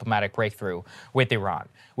was a diplomatic breakthrough with Iran,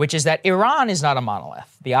 which is that Iran is not a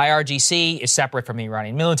monolith. The IRGC is separate from the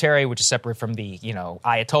Iranian military, which is separate from the,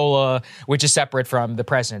 Ayatollah, which is separate from the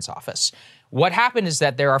president's office. What happened is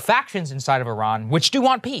that there are factions inside of Iran which do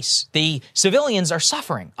want peace. The civilians are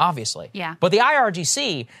suffering, obviously. Yeah. But the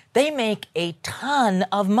IRGC, they make a ton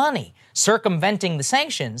of money circumventing the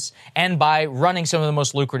sanctions and by running some of the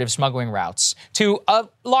most lucrative smuggling routes to a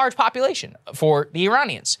large population for the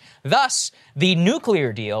Iranians. Thus, the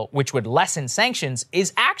nuclear deal, which would lessen sanctions,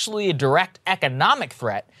 is actually a direct economic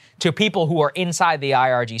threat to people who are inside the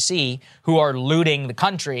IRGC, who are looting the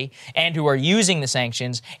country and who are using the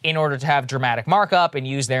sanctions in order to have dramatic markup and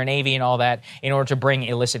use their navy and all that in order to bring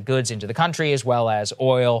illicit goods into the country, as well as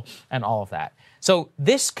oil and all of that. So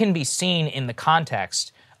this can be seen in the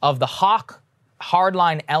context of the hawk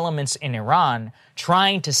hardline elements in Iran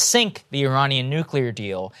trying to sink the Iranian nuclear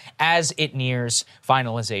deal as it nears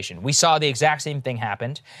finalization. We saw the exact same thing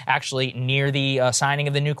happened, actually, near the signing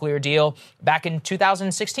of the nuclear deal back in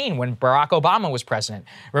 2016 when Barack Obama was president.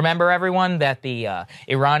 Remember, everyone, that the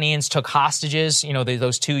Iranians took hostages,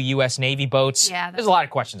 those two U.S. Navy boats? Yeah, there's a lot of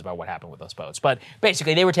questions about what happened with those boats, but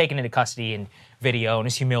basically they were taken into custody and video and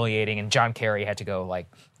is humiliating, and John Kerry had to go like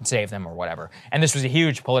save them or whatever. And this was a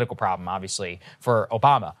huge political problem, obviously, for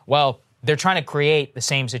Obama. Well, they're trying to create the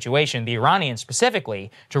same situation, the Iranians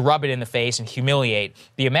specifically, to rub it in the face and humiliate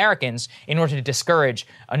the Americans in order to discourage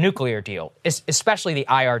a nuclear deal, especially the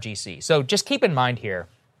IRGC. So just keep in mind here,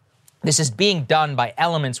 this is being done by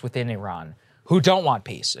elements within Iran who don't want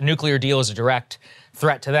peace. A nuclear deal is a direct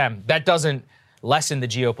threat to them. That doesn't lessen the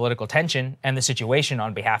geopolitical tension and the situation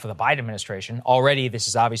on behalf of the Biden administration. Already, this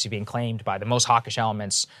is obviously being claimed by the most hawkish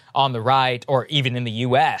elements on the right or even in the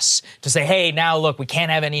U.S. to say, hey, now look, we can't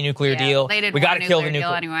have any nuclear deal. We got to kill the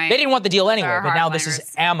nuclear anyway. They didn't want the deal anyway, but now this hardliners.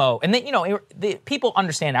 is ammo. And then, the people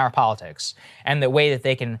understand our politics and the way that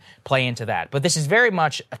they can play into that. But this is very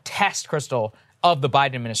much a test, Crystal, of the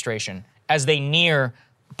Biden administration as they near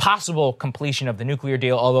possible completion of the nuclear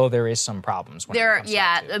deal, although there is some problems. We'll get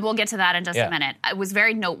to that in just a minute. It was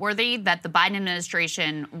very noteworthy that the Biden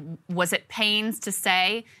administration was at pains to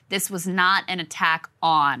say this was not an attack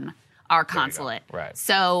on our consulate. Right.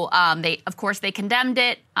 So they condemned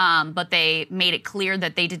it, but they made it clear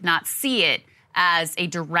that they did not see it as a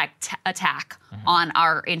direct attack on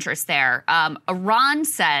our interests there. Iran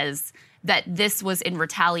says that this was in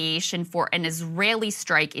retaliation for an Israeli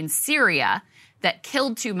strike in Syria that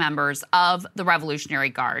killed 2 members of the Revolutionary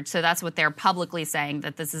Guard. So that's what they're publicly saying,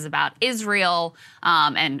 that this is about Israel.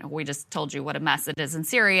 And we just told you what a mess it is in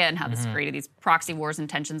Syria and how this created these proxy wars and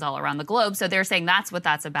tensions all around the globe. So they're saying that's what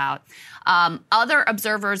that's about. Other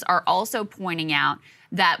observers are also pointing out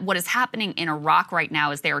that what is happening in Iraq right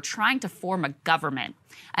now is they are trying to form a government.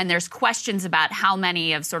 And there's questions about how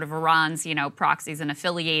many of sort of Iran's, proxies and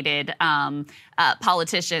affiliated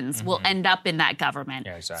politicians will end up in that government.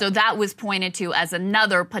 Yeah, exactly. So that was pointed to as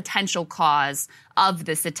another potential cause of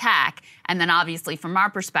this attack. And then obviously from our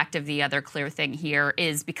perspective, the other clear thing here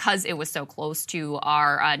is because it was so close to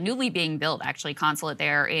our newly being built, actually, consulate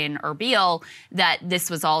there in Erbil, that this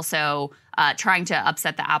was also trying to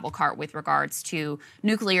upset the apple cart with regards to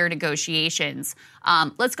nuclear negotiations.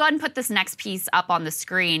 Let's go ahead and put this next piece up on the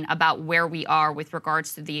screen about where we are with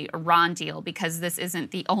regards to the Iran deal, because this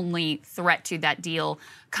isn't the only threat to that deal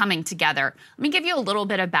coming together. Let me give you a little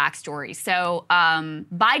bit of backstory. So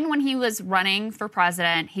Biden, when he was running for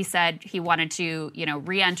president, he said he wanted to,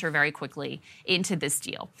 re-enter very quickly into this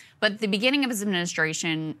deal. But at the beginning of his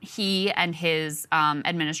administration, he and his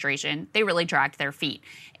administration, they really dragged their feet.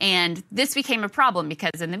 And this became a problem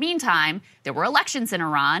because in the meantime, there were elections in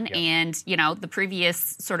Iran and, the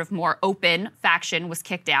previous sort of more open faction was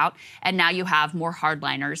kicked out. And now you have more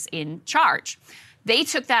hardliners in charge. They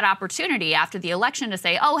took that opportunity after the election to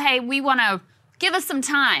say, oh, hey, we want to give us some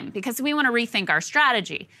time because we want to rethink our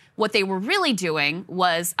strategy. What they were really doing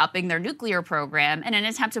was upping their nuclear program in an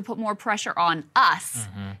attempt to put more pressure on us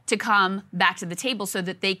to come back to the table so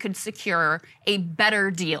that they could secure a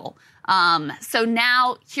better deal. So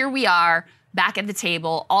now here we are back at the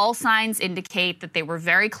table. All signs indicate that they were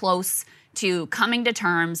very close to coming to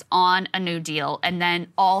terms on a new deal. And then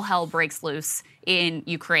all hell breaks loose in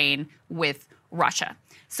Ukraine with Russia.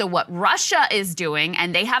 So what Russia is doing,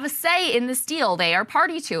 and they have a say in this deal, they are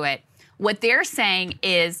party to it. What they're saying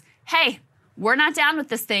is, hey, we're not down with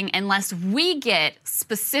this thing unless we get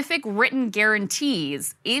specific written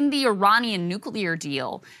guarantees in the Iranian nuclear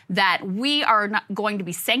deal that we are not going to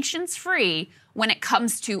be sanctions free when it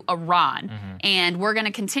comes to Iran. And we're going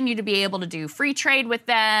to continue to be able to do free trade with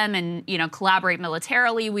them and, collaborate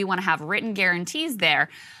militarily. We want to have written guarantees there.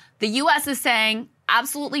 The U.S. is saying,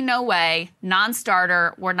 absolutely no way,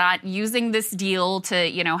 non-starter. We're not using this deal to,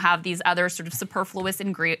 have these other sort of superfluous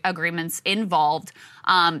agreements involved.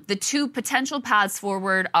 The 2 potential paths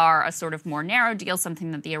forward are a sort of more narrow deal,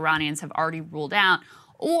 something that the Iranians have already ruled out,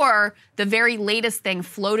 or the very latest thing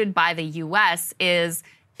floated by the U.S. is,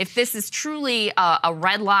 if this is truly a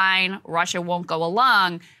red line, Russia won't go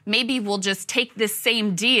along, maybe we'll just take this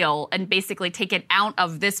same deal and basically take it out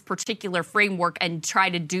of this particular framework and try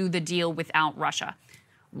to do the deal without Russia.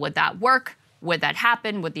 Would that work? Would that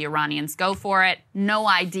happen? Would the Iranians go for it? No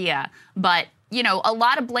idea. But, a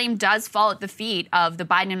lot of blame does fall at the feet of the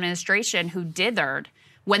Biden administration, who dithered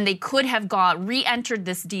when they could have re-entered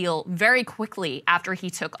this deal very quickly after he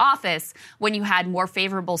took office, when you had more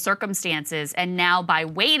favorable circumstances. And now by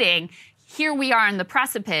waiting, here we are in the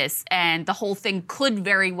precipice, and the whole thing could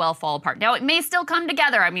very well fall apart. Now, it may still come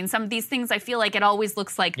together. I mean, some of these things, I feel like it always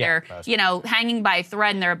looks like they're, hanging by a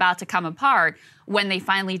thread and they're about to come apart when they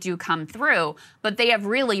finally do come through. But they have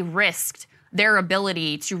really risked their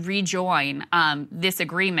ability to rejoin this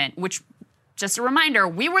agreement, which just a reminder,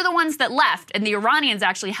 we were the ones that left, and the Iranians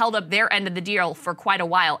actually held up their end of the deal for quite a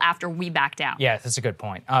while after we backed down. Yeah, that's a good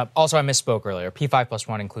point. Also, I misspoke earlier.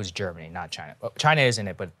 P5+1 includes Germany, not China. China is in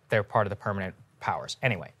it, but they're part of the permanent powers.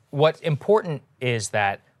 Anyway, what's important is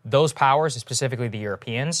that those powers, specifically the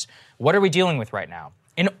Europeans, what are we dealing with right now?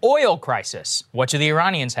 An oil crisis. What do the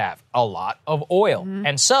Iranians have? A lot of oil. Mm-hmm.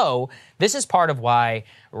 And so this is part of why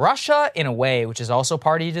Russia, in a way, which is also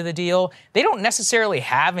party to the deal, they don't necessarily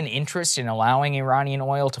have an interest in allowing Iranian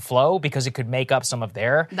oil to flow because it could make up some of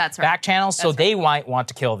their back channels. So they might want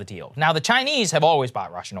to kill the deal. Now, the Chinese have always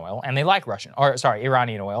bought Russian oil, and they like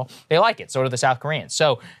Iranian oil. They like it. So do the South Koreans.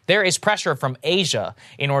 So there is pressure from Asia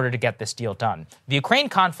in order to get this deal done. The Ukraine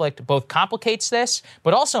conflict both complicates this,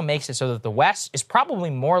 but also makes it so that the West is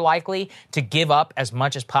probably more likely to give up as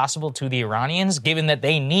much as possible to the Iranians, given that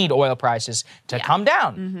they need oil prices to come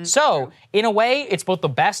down. Mm-hmm. So, in a way, it's both the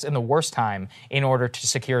best and the worst time in order to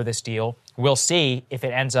secure this deal. We'll see if it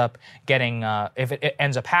ends up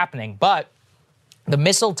happening. But the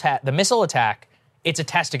missile attack, it's a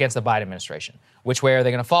test against the Biden administration. Which way are they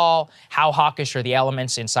going to fall? How hawkish are the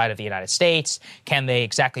elements inside of the United States? Can they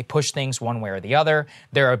exactly push things one way or the other?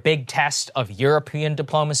 They're a big test of European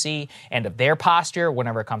diplomacy and of their posture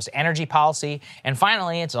whenever it comes to energy policy. And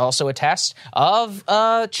finally, it's also a test of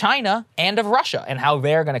China and of Russia and how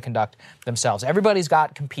they're going to conduct themselves. Everybody's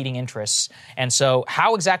got competing interests. And so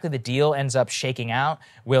how exactly the deal ends up shaking out,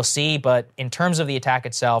 we'll see. But in terms of the attack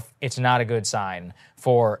itself, it's not a good sign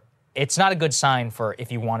for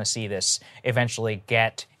if you want to see this eventually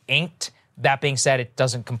get inked. That being said, it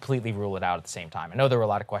doesn't completely rule it out at the same time. I know there were a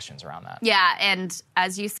lot of questions around that. Yeah, and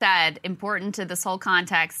as you said, important to this whole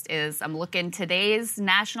context is I'm looking today's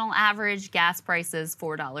national average gas prices,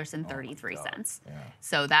 $4.33. Yeah.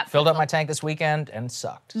 So that filled up my tank this weekend and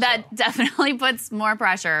sucked. That definitely puts more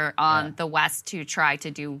pressure on the West to try to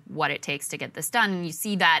do what it takes to get this done. And you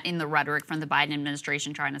see that in the rhetoric from the Biden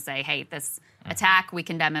administration trying to say, hey, this attack, we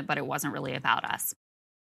condemn it, but it wasn't really about us.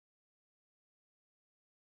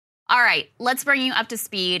 All right, let's bring you up to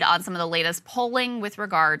speed on some of the latest polling with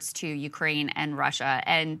regards to Ukraine and Russia.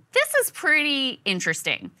 And this is pretty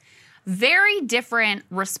interesting. Very different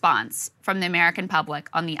response from the American public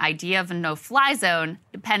on the idea of a no-fly zone,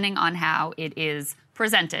 depending on how it is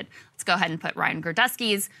presented. Let's go ahead and put Ryan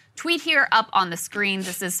Gerdusky's tweet here up on the screen.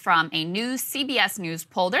 This is from a new CBS News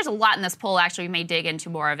poll. There's a lot in this poll, actually. We may dig into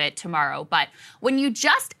more of it tomorrow. But when you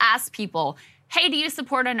just ask people, hey, do you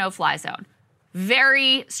support a no-fly zone?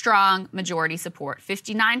 Very strong majority support,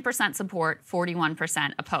 59% support,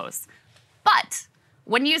 41% oppose. But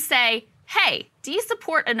when you say, hey, do you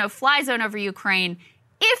support a no-fly zone over Ukraine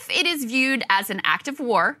if it is viewed as an act of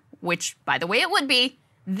war, which, by the way, it would be,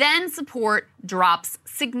 then support drops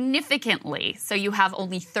significantly. So you have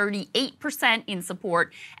only 38% in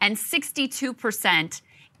support and 62%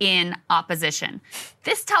 in opposition.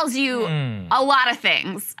 This tells you a lot of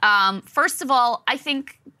things. First of all, I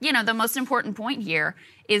think, the most important point here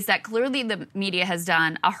is that clearly the media has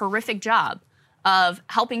done a horrific job of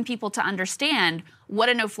helping people to understand what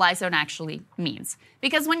a no-fly zone actually means.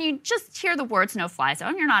 Because when you just hear the words no-fly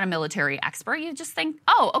zone, you're not a military expert. You just think,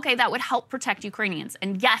 oh, okay, that would help protect Ukrainians.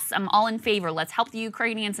 And yes, I'm all in favor. Let's help the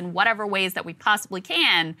Ukrainians in whatever ways that we possibly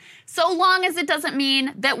can, so long as it doesn't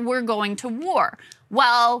mean that we're going to war.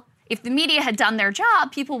 Well, if the media had done their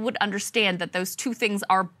job, people would understand that those two things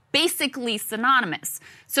are basically synonymous.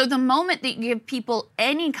 So the moment that you give people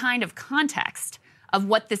any kind of context of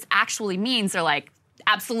what this actually means, they're like,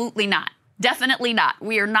 absolutely not. Definitely not.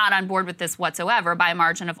 We are not on board with this whatsoever by a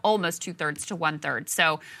margin of almost 2/3 to 1/3.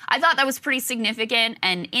 So I thought that was pretty significant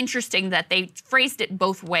and interesting that they phrased it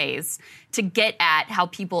both ways to get at how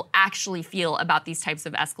people actually feel about these types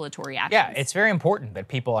of escalatory actions. Yeah, it's very important that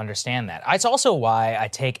people understand that. It's also why I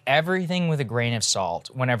take everything with a grain of salt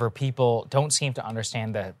whenever people don't seem to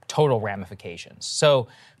understand the total ramifications. So,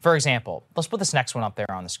 for example, let's put this next one up there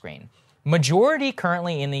on the screen. Majority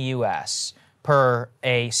currently in the U.S., per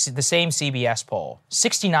the same CBS poll,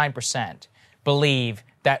 69% believe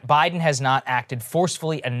that Biden has not acted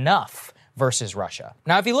forcefully enough versus Russia.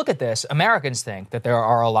 Now, if you look at this, Americans think that there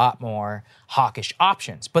are a lot more hawkish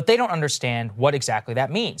options, but they don't understand what exactly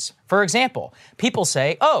that means. For example, people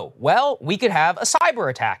say, oh, well, we could have a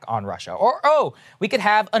cyber attack on Russia, or, oh, we could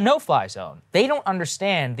have a no-fly zone. They don't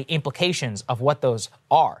understand the implications of what those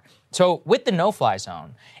are. So with the no-fly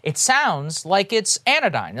zone, it sounds like it's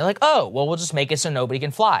anodyne. They're like, oh, well, we'll just make it so nobody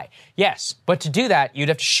can fly. Yes, but to do that, you'd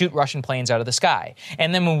have to shoot Russian planes out of the sky.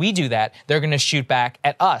 And then when we do that, they're going to shoot back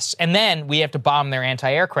at us. And then we have to bomb their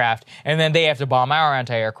anti-aircraft, and then they have to bomb our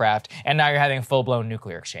anti-aircraft, and now you're having a full-blown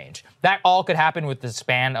nuclear exchange. That all could happen with the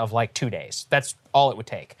span of like 2 days. That's all it would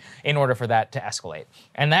take in order for that to escalate.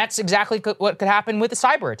 And that's exactly what could happen with a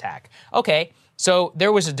cyber attack. Okay, so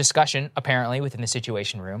there was a discussion, apparently, within the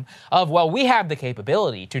Situation Room of, well, we have the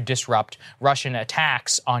capability to disrupt Russian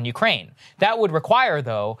attacks on Ukraine. That would require,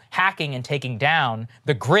 though, hacking and taking down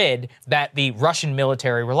the grid that the Russian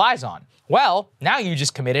military relies on. Well, now you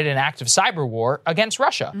just committed an act of cyber war against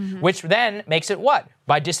Russia, which then makes it what?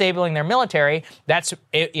 By disabling their military, that's,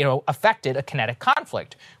 affected a kinetic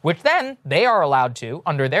conflict, which then they are allowed to,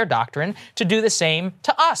 under their doctrine, to do the same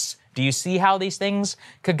to us. Do you see how these things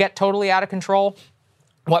could get totally out of control?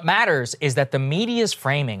 What matters is that the media's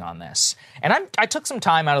framing on this, and I took some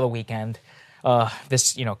time out of the weekend.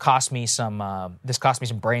 This cost me some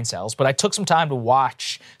brain cells, but I took some time to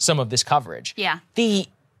watch some of this coverage. Yeah. The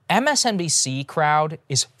MSNBC crowd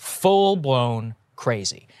is full-blown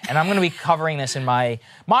crazy. And I'm going to be covering this in my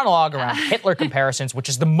monologue around Hitler comparisons, which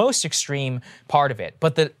is the most extreme part of it.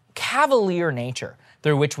 But the cavalier nature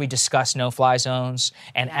through which we discuss no-fly zones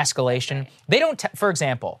and escalation, they don't, for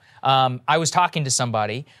example, I was talking to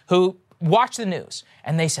somebody who watched the news,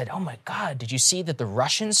 and they said, oh my God, did you see that the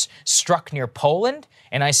Russians struck near Poland?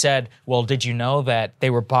 And I said, well, did you know that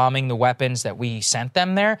they were bombing the weapons that we sent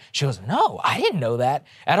them there? She goes, no, I didn't know that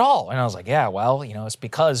at all. And I was like, yeah, well, it's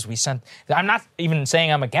because we sent, I'm not even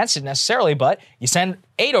saying I'm against it necessarily, but you send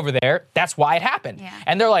aid over there, that's why it happened. Yeah.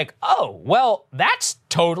 And they're like, oh, well, that's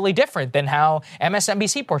totally different than how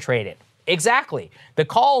MSNBC portrayed it. Exactly. The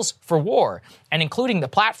calls for war, and including the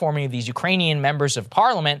platforming of these Ukrainian members of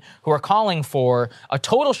parliament who are calling for a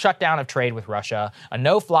total shutdown of trade with Russia, a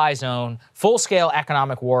no-fly zone, full-scale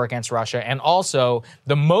economic war against Russia, and also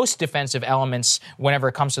the most defensive elements whenever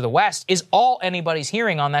it comes to the West, is all anybody's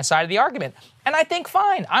hearing on that side of the argument. And I think,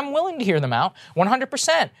 fine, I'm willing to hear them out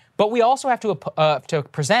 100%. But we also have to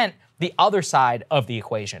present the other side of the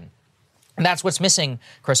equation. And that's what's missing,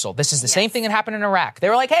 Crystal. This is the same thing that happened in Iraq. They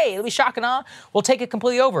were like, hey, it'll be shock and awe. We'll take it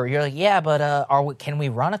completely over. You're like, yeah, but can we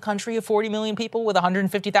run a country of 40 million people with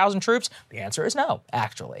 150,000 troops? The answer is no,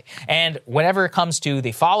 actually. And whenever it comes to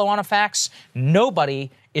the follow-on of facts, nobody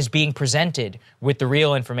is being presented with the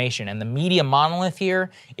real information. And the media monolith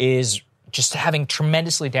here is just having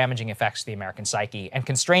tremendously damaging effects to the American psyche and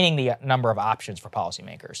constraining the number of options for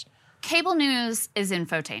policymakers. Cable news is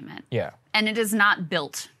infotainment. Yeah. And it is not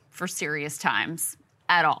built for serious times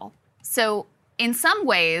at all. So in some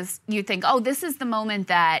ways, you think, oh, this is the moment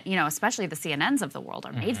that, especially the CNNs of the world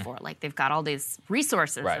are made for. Like, they've got all these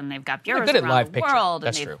resources, and they've got bureaus around the world,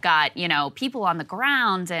 and they've got, people on the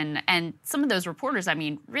ground, and some of those reporters,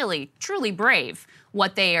 really, truly brave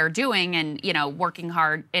what they are doing and, working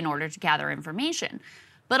hard in order to gather information.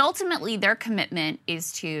 But ultimately, their commitment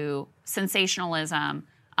is to sensationalism,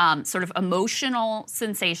 sort of emotional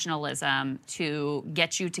sensationalism to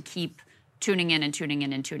get you to keep tuning in and tuning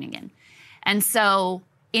in and tuning in. And so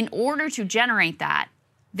in order to generate that,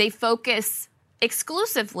 they focus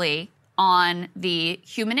exclusively on the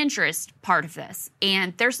human interest part of this.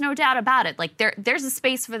 And there's no doubt about it. Like, there's a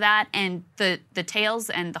space for that, and the tales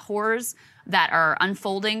and the horrors that are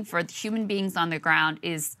unfolding for the human beings on the ground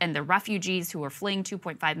and the refugees who are fleeing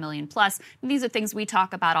 2.5 million plus. And these are things we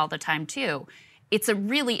talk about all the time too. It's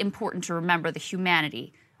really important to remember the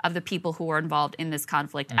humanity of the people who are involved in this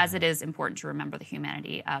conflict, as it is important to remember the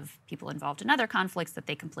humanity of people involved in other conflicts that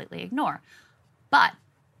they completely ignore. But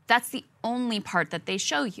that's the only part that they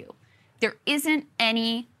show you. There isn't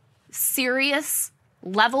any serious,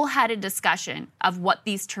 level-headed discussion of what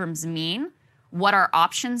these terms mean, what our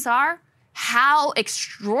options are, how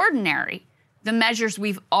extraordinary the measures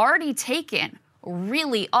we've already taken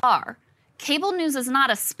really are. Cable news is not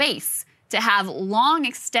a space to have long,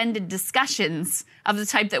 extended discussions of the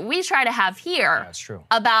type that we try to have here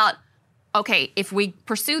about, okay, if we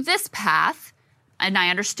pursue this path, and I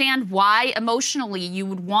understand why emotionally you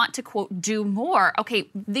would want to, quote, do more. Okay,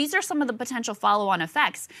 these are some of the potential follow-on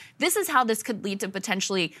effects. This is how this could lead to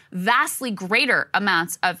potentially vastly greater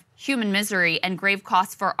amounts of human misery and grave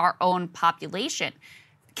costs for our own population.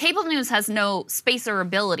 Cable news has no space or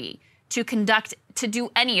ability to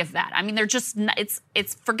do any of that. They're just,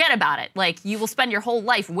 it's forget about it. Like, you will spend your whole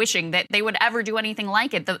life wishing that they would ever do anything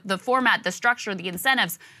like it. The format, the structure, the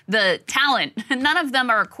incentives, the talent, none of them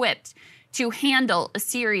are equipped to handle a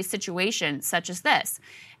serious situation such as this.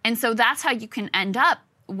 And so that's how you can end up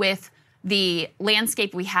with the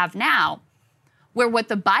landscape we have now, where what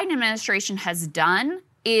the Biden administration has done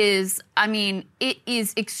is, it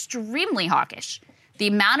is extremely hawkish. The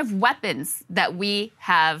amount of weapons that we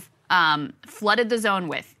have flooded the zone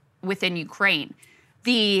within Ukraine,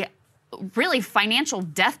 the really financial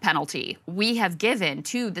death penalty we have given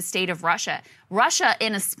to the state of Russia. Russia,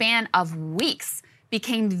 in a span of weeks,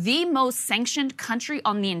 became the most sanctioned country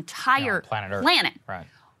on the entire planet Earth. Right.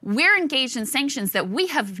 We're engaged in sanctions that we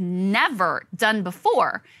have never done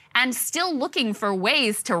before and still looking for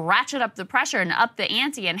ways to ratchet up the pressure and up the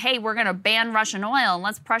ante. And, hey, we're going to ban Russian oil and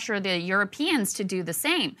let's pressure the Europeans to do the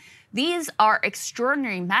same. These are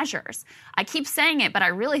extraordinary measures. I keep saying it, but I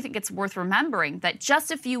really think it's worth remembering that just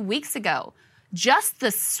a few weeks ago, just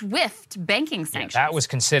the SWIFT banking sanctions. That was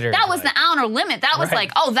considered. That was the outer limit. That was like,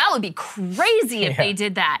 oh, that would be crazy if they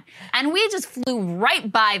did that. And we just flew right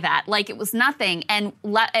by that like it was nothing and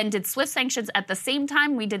did SWIFT sanctions at the same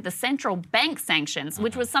time we did the central bank sanctions,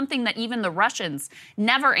 which was something that even the Russians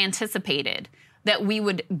never anticipated that we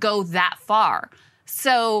would go that far.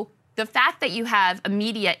 So the fact that you have a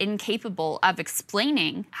media incapable of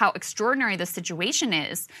explaining how extraordinary the situation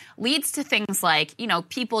is leads to things like,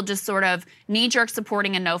 people just sort of knee-jerk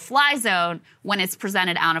supporting a no-fly zone when it's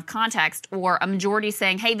presented out of context, or a majority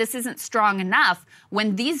saying, hey, this isn't strong enough,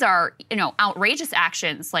 when these are, outrageous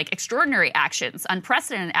actions, like extraordinary actions,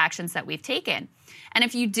 unprecedented actions that we've taken. And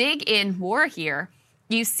if you dig in more here,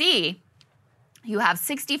 you see you have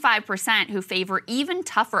 65% who favor even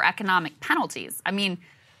tougher economic penalties. I mean,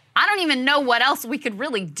 I don't even know what else we could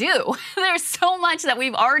really do. There's so much that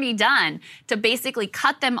we've already done to basically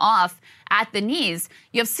cut them off at the knees.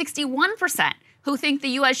 You have 61% who think the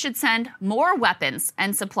U.S. should send more weapons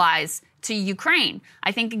and supplies to Ukraine.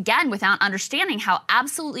 I think, again, without understanding how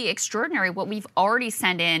absolutely extraordinary what we've already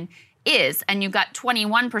sent in is. And you've got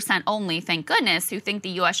 21% only, thank goodness, who think the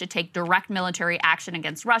U.S. should take direct military action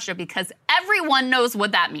against Russia, because everyone knows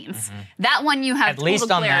what that means. That one you have total clarity. At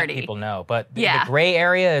least on that people know. But the gray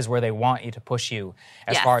area is where they want you to push you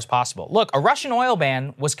as far as possible. Look, a Russian oil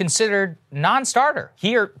ban was considered non-starter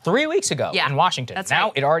here 3 weeks ago in Washington. That's now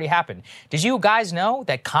right. It already happened. Did you guys know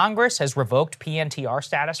that Congress has revoked PNTR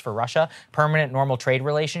status for Russia, permanent normal trade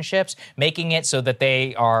relationships, making it so that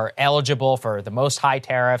they are eligible for the most high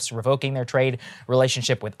tariffs, revoking their trade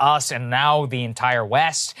relationship with us and now the entire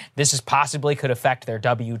West? This is possibly could affect their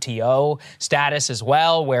WTO status as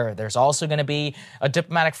well, where there's also going to be a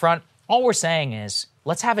diplomatic front. All we're saying is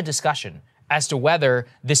let's have a discussion as to whether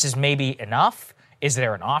this is maybe enough. Is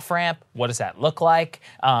there an off-ramp? What does that look like?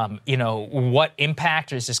 What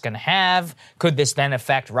impact is this going to have? Could this then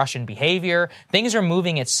affect Russian behavior? Things are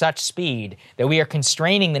moving at such speed that we are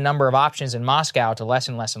constraining the number of options in Moscow to less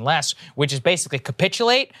and less and less, which is basically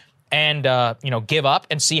capitulate and, give up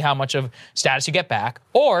and see how much of status you get back,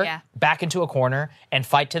 or back into a corner and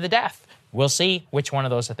fight to the death. We'll see which one of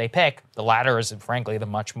those that they pick. The latter is, frankly, the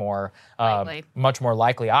much more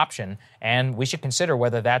likely option, and we should consider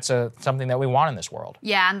whether that's something that we want in this world.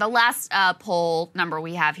 Yeah, and the last poll number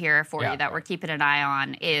we have here for you that we're keeping an eye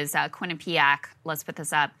on is Quinnipiac. Let's put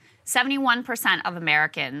this up. 71% of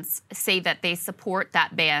Americans say that they support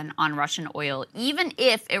that ban on Russian oil, even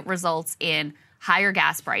if it results in higher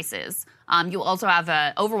gas prices. You also have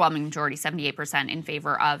an overwhelming majority, 78%, in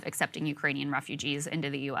favor of accepting Ukrainian refugees into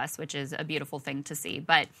the U.S., which is a beautiful thing to see.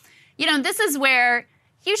 But, this is where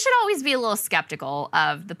you should always be a little skeptical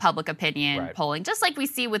of the public opinion polling, just like we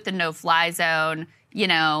see with the no-fly zone,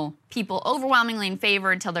 people overwhelmingly in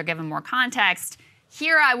favor until they're given more context.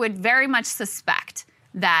 Here, I would very much suspect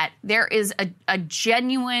that there is a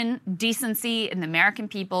genuine decency in the American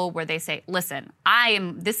people where they say, listen,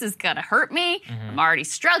 this is going to hurt me. I'm already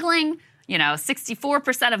struggling.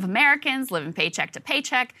 64% of Americans live in paycheck to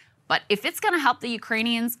paycheck. But if it's going to help the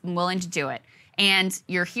Ukrainians, I'm willing to do it. And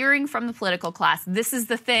you're hearing from the political class, this is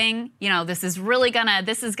the thing, this is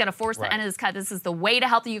going to force the end of this cut. This is the way to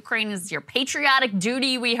help the Ukrainians. This is your patriotic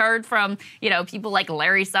duty. We heard from, people like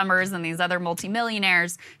Larry Summers and these other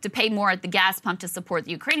multimillionaires to pay more at the gas pump to support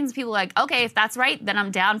the Ukrainians. People are like, okay, if that's right, then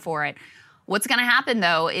I'm down for it. What's going to happen,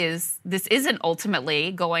 though, is this isn't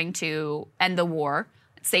ultimately going to end the war,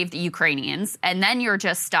 save the Ukrainians, and then you're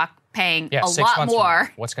just stuck paying a lot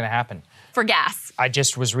more. What's going to happen? For gas. I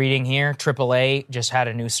just was reading here, AAA just had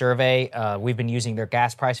a new survey. We've been using their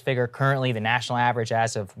gas price figure. Currently, the national average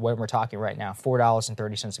as of when we're talking right now,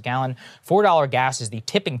 $4.30 a gallon. $4 gas is the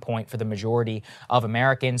tipping point for the majority of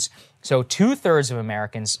Americans. So 2/3 of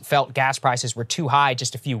Americans felt gas prices were too high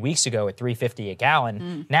just a few weeks ago at $3.50 a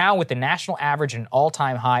gallon. Now, with the national average an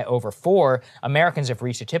all-time high over $4, Americans have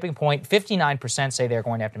reached a tipping point. 59% say they're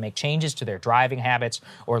going to have to make changes to their driving habits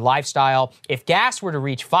or lifestyle. If gas were to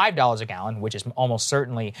reach $5 a gallon, which is almost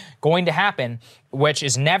certainly going to happen, which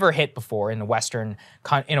is never hit before in the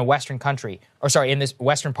in this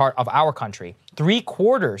western part of our country,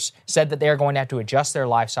 3/4 said that they are going to have to adjust their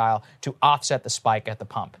lifestyle to offset the spike at the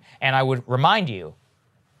pump. And I would remind you,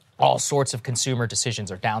 all sorts of consumer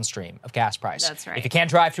decisions are downstream of gas price. That's right. If you can't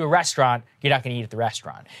drive to a restaurant, you're not going to eat at the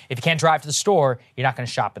restaurant. If you can't drive to the store, you're not going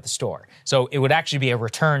to shop at the store. So it would actually be a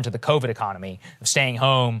return to the COVID economy of staying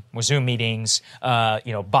home with Zoom meetings,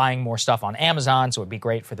 buying more stuff on Amazon. So it would be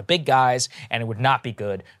great for the big guys, and it would not be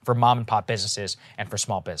good for mom and pop businesses and for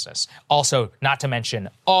small business. Also, not to mention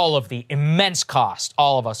all of the immense cost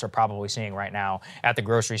all of us are probably seeing right now at the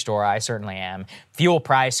grocery store. I certainly am. Fuel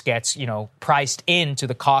price gets, priced into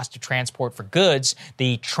the cost to transport for goods.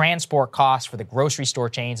 The transport costs for the grocery store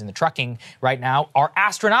chains and the trucking right now are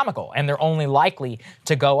astronomical, and they're only likely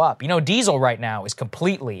to go up. Diesel right now is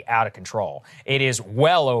completely out of control. It is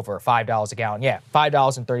well over $5 a gallon. Yeah,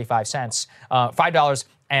 $5.35.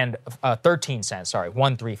 $5.13, sorry,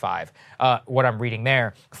 135, what I'm reading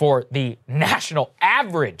there, for the national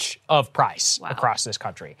average of price across this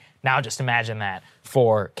country. Now just imagine that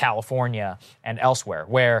for California and elsewhere,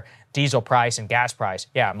 where diesel price and gas price,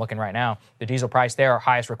 I'm looking right now, the diesel price there, our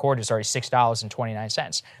highest recorded, is already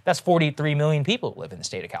 $6.29. That's 43 million people who live in the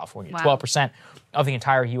state of California, 12% of the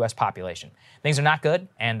entire U.S. population. Things are not good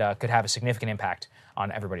and could have a significant impact on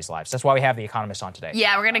everybody's lives. That's why we have the economist on today.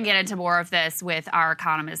 Yeah, we're going to get into more of this with our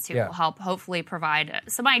economist who will help hopefully provide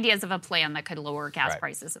some ideas of a plan that could lower gas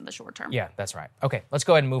prices in the short term. Yeah, that's right. Okay, let's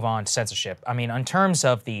go ahead and move on to censorship. I mean, in terms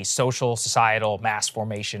of the social, societal, mass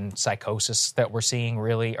formation psychosis that we're seeing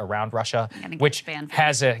really around Russia, which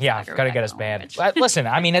has got to get us banned. Listen,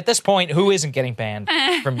 I mean, at this point, who isn't getting banned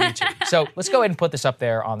from YouTube? So let's go ahead and put this up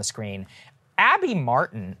there on the screen. Abby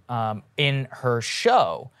Martin, in her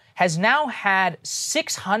show, has now had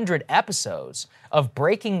 600 episodes of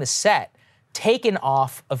Breaking the Set taken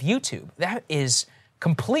off of YouTube. That is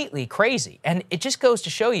completely crazy. And it just goes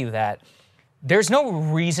to show you that there's no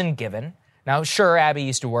reason given. Now, sure, Abby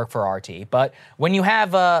used to work for RT, but when you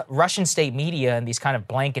have Russian state media and these kind of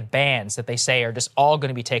blanket bans that they say are just all going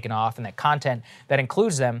to be taken off, and that content that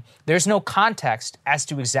includes them, there's no context as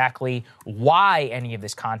to exactly why any of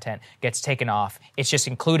this content gets taken off. It's just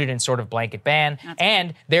included in sort of blanket ban,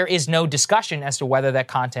 and there is no discussion as to whether that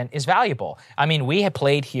content is valuable. I mean, we have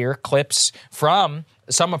played here clips from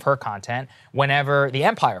some of her content whenever the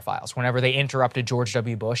Empire Files, whenever they interrupted George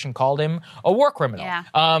W. Bush and called him a war criminal.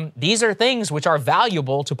 Yeah. These are things which are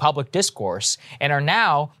valuable to public discourse and are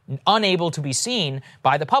now unable to be seen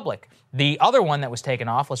by the public. The other one that was taken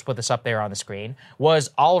off, let's put this up there on the screen, was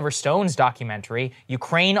Oliver Stone's documentary,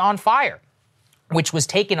 Ukraine on Fire, which was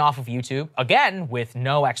taken off of YouTube, again, with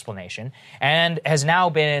no explanation, and has now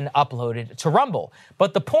been uploaded to Rumble.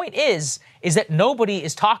 But the point is that nobody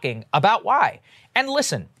is talking about why. And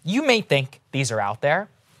listen, you may think these are out there.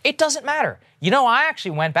 It doesn't matter. I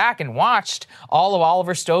actually went back and watched all of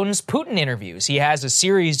Oliver Stone's Putin interviews. He has a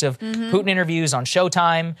series of Putin interviews on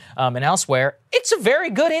Showtime and elsewhere. It's a very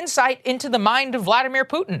good insight into the mind of Vladimir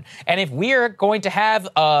Putin. And if we're going to have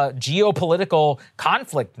a geopolitical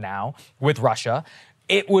conflict now with Russia,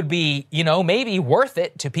 it would be, maybe worth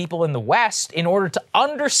it to people in the West in order to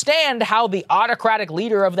understand how the autocratic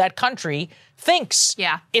leader of that country thinks,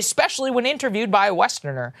 especially when interviewed by a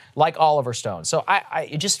Westerner like Oliver Stone. So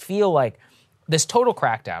I just feel like this total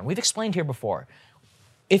crackdown, we've explained here before,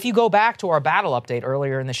 if you go back to our battle update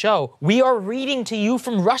earlier in the show, we are reading to you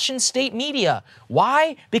from Russian state media.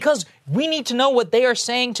 Why? Because we need to know what they are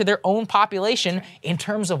saying to their own population in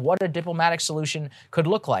terms of what a diplomatic solution could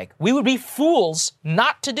look like. We would be fools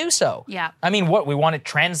not to do so. Yeah. I mean, we want it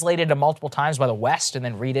translated multiple times by the West and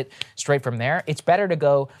then read it straight from there? It's better to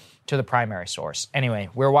go to the primary source. Anyway,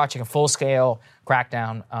 we're watching a full-scale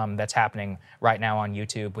crackdown that's happening right now on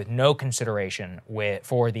YouTube with no consideration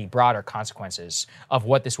for the broader consequences of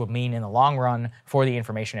what this would mean in the long run for the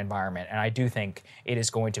information environment. And I do think it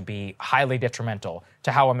is going to be highly detrimental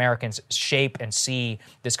to how Americans shape and see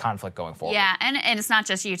this conflict going forward. Yeah, and it's not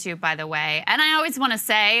just YouTube, by the way. And I always want to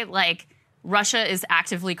say, Russia is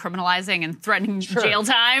actively criminalizing and threatening jail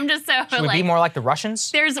time. Just so, should we be more like the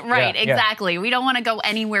Russians? Exactly. We don't want to go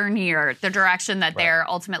anywhere near the direction that they're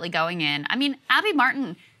ultimately going in. I mean, Abby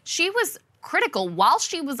Martin, she was critical while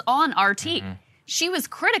she was on RT. She was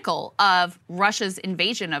critical of Russia's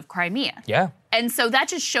invasion of Crimea. Yeah. And so that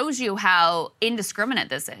just shows you how indiscriminate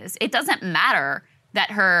this is. It doesn't matter that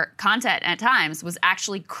her content at times was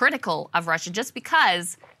actually critical of Russia just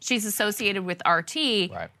because she's associated with RT.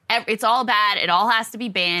 Right. It's all bad. It all has to be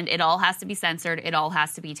banned. It all has to be censored. It all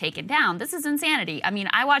has to be taken down. This is insanity. I mean,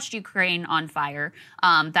 I watched Ukraine on Fire,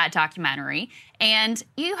 that documentary, and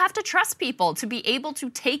you have to trust people to be able to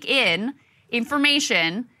take in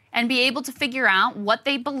information and be able to figure out what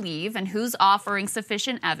they believe and who's offering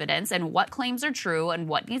sufficient evidence and what claims are true and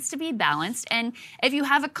what needs to be balanced. And if you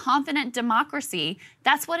have a confident democracy,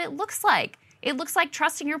 that's what it looks like. it looks like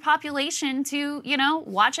trusting your population to,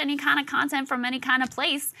 watch any kind of content from any kind of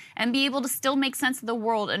place and be able to still make sense of the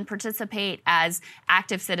world and participate as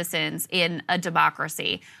active citizens in a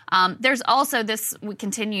democracy. There's also this, we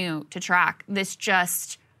continue to track, this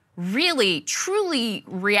just really, truly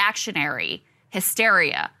reactionary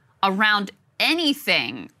hysteria around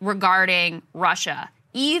anything regarding Russia,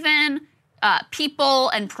 even people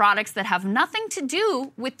and products that have nothing to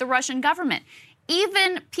do with the Russian government.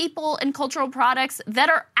 Even people and cultural products that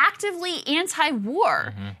are actively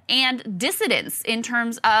anti-war and dissidents in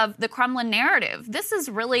terms of the Kremlin narrative. This is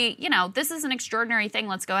really, this is an extraordinary thing.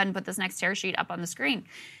 Let's go ahead and put this next tear sheet up on the screen.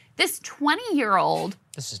 This 20-year-old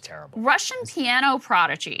this is terrible. Russian piano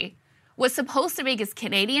prodigy was supposed to make his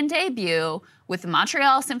Canadian debut with the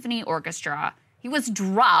Montreal Symphony Orchestra. He was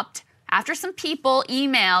dropped after some people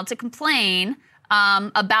emailed to complain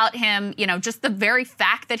about him, just the very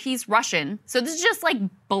fact that he's Russian. So this is just like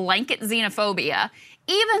blanket xenophobia,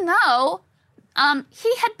 even though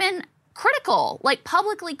he had been critical, like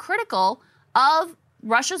publicly critical of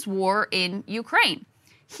Russia's war in Ukraine.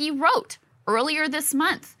 He wrote earlier this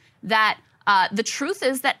month that the truth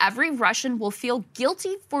is that every Russian will feel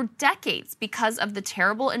guilty for decades because of the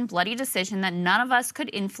terrible and bloody decision that none of us could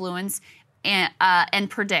influence and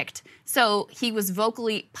predict. So he was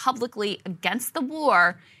vocally, publicly against the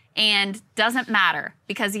war and doesn't matter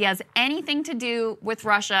because he has anything to do with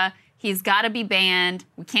Russia. He's got to be banned.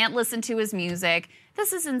 We can't listen to his music.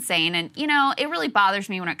 This is insane. And, it really bothers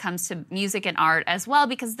me when it comes to music and art as well,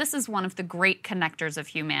 because this is one of the great connectors of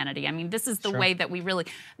humanity. I mean, this is the way that we really,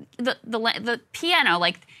 the piano,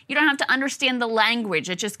 like, you don't have to understand the language.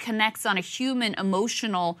 It just connects on a human,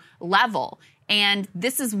 emotional level. And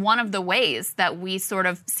this is one of the ways that we sort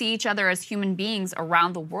of see each other as human beings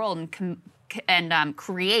around the world and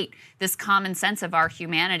create this common sense of our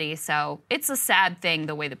humanity. So it's a sad thing,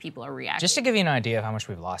 the way that people are reacting. Just to give you an idea of how much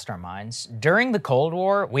we've lost our minds, during the Cold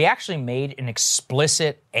War, we actually made an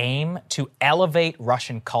explicit aim to elevate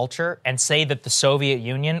Russian culture and say that the Soviet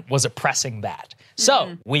Union was oppressing that.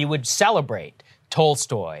 So we would celebrate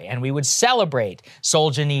Tolstoy, and we would celebrate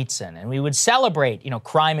Solzhenitsyn, and we would celebrate,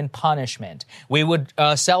 Crime and Punishment. We would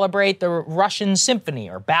celebrate the Russian symphony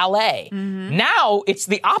or ballet. Now it's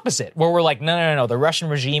the opposite, where we're like, no, the Russian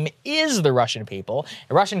regime is the Russian people.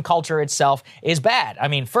 The Russian culture itself is bad. I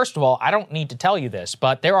mean, first of all, I don't need to tell you this,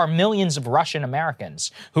 but there are millions of Russian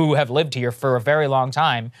Americans who have lived here for a very long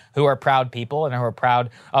time who are proud people and who are proud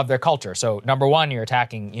of their culture. So number one, you're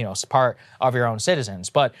attacking, part of your own citizens.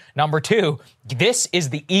 But number two, this is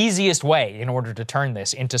the easiest way in order to turn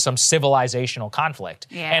this into some civilizational conflict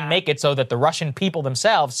and make it so that the Russian people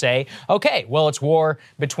themselves say, okay, well, it's war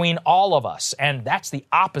between all of us. And that's the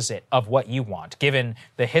opposite of what you want, given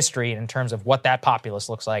the history in terms of what that populace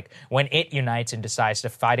looks like when it unites and decides to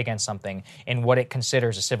fight against something in what it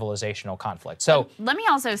considers a civilizational conflict. So let me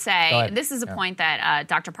also say, this is a point that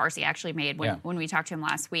Dr. Parsi actually made when we talked to him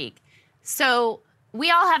last week. So we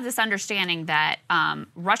all have this understanding that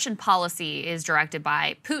Russian policy is directed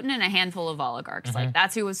by Putin and a handful of oligarchs. Like,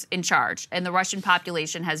 that's who was in charge. And the Russian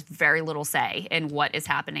population has very little say in what is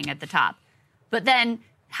happening at the top. But then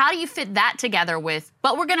how do you fit that together with,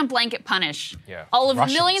 but we're going to blanket punish all of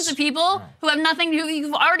Russians. Millions of people who have nothing, who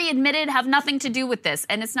you've already admitted have nothing to do with this,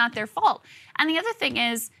 and it's not their fault. And the other thing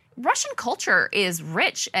is, Russian culture is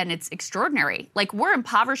rich and it's extraordinary. Like, we're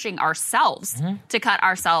impoverishing ourselves to cut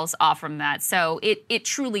ourselves off from that. So it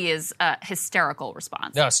truly is a hysterical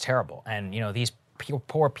response. No, it's terrible. And, these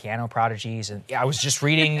poor piano prodigies. And I was just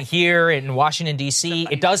reading here in Washington, D.C.,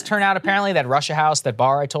 it does turn out apparently that Russia House, that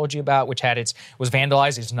bar I told you about, which was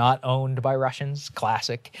vandalized, is not owned by Russians.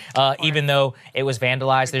 Classic. Even though it was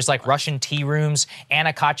vandalized. There's like Russian tea rooms.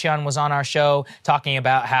 Anna Kachyan was on our show talking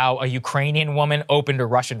about how a Ukrainian woman opened a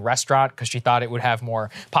Russian restaurant because she thought it would have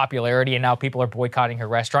more popularity, and now people are boycotting her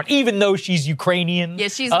restaurant, even though she's Ukrainian. Yeah,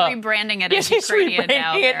 she's rebranding it as Ukrainian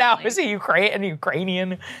now. She's rebranding it now as a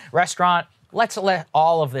Ukrainian restaurant. Let's let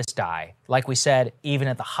all of this die. Like we said, even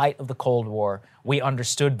at the height of the Cold War, we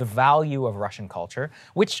understood the value of Russian culture,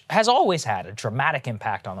 which has always had a dramatic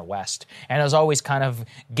impact on the West and has always kind of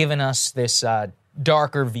given us this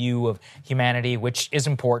darker view of humanity, which is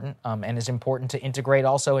important and is important to integrate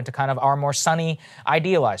also into kind of our more sunny,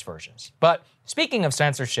 idealized versions. But speaking of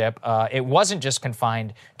censorship, it wasn't just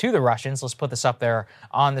confined to the Russians. Let's put this up there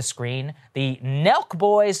on the screen. The Nelk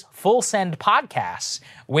Boys Full Send podcast,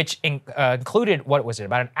 which included,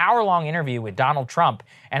 about an hour-long interview with Donald Trump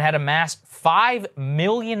and had amassed 5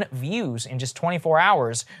 million views in just 24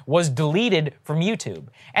 hours, was deleted from YouTube.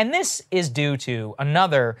 And this is due to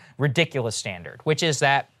another ridiculous standard, which is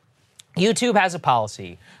that YouTube has a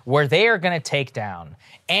policy where they are going to take down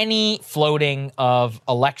any floating of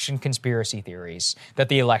election conspiracy theories that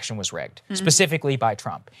the election was rigged, specifically by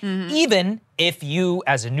Trump. Even if you,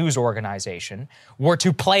 as a news organization, were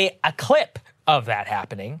to play a clip of that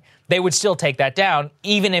happening, they would still take that down,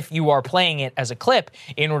 even if you are playing it as a clip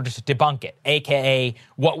in order to debunk it, aka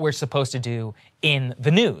what we're supposed to do in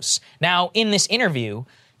the news. Now, in this interview,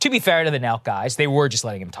 to be fair to the Nelk guys, they were just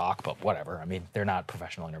letting him talk, but whatever. I mean, they're not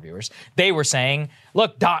professional interviewers. They were saying,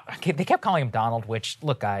 look, they kept calling him Donald, which,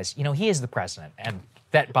 look, guys, he is the president, and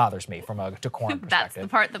that bothers me from a decorum perspective. That's the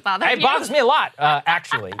part that bothers you? It bothers me a lot,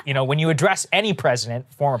 actually. When you address any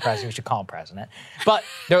president, former president, you should call him president. But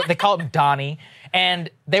they call him Donnie, and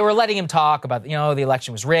they were letting him talk about, the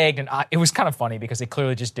election was rigged, and it was kind of funny because they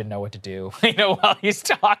clearly just didn't know what to do, while he's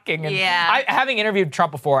talking. And having interviewed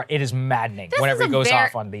Trump before, it is maddening whenever he goes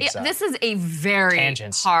off on these This is a very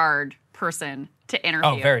tangents. Hard person to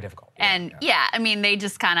interview. Oh, very difficult. And they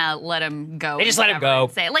just kind of let him go. They just let him go.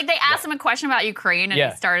 They asked him a question about Ukraine,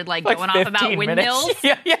 and he started going off about windmills.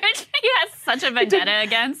 Yeah. He has such a vendetta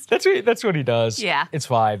against. That's what he does. Yeah. It's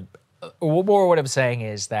fine. More what I'm saying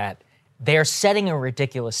is that they're setting a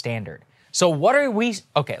ridiculous standard. So what are we...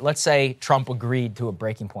 Okay, let's say Trump agreed to a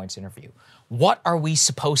Breaking Points interview. What are we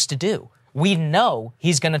supposed to do? We know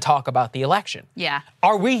he's going to talk about the election. Yeah.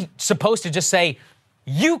 Are we supposed to just say,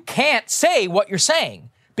 you can't say what you're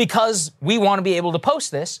saying because we want to be able to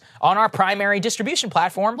post this on our primary distribution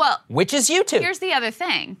platform, which is YouTube? Here's the other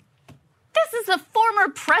thing. This is a former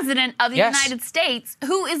president of the United States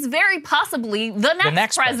who is very possibly the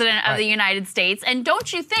next president of the United States. And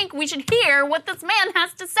don't you think we should hear what this man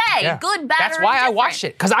has to say? Yeah. Good, bad, That's or why indifferent. I watched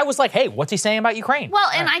it, because I was like, hey, what's he saying about Ukraine? Well,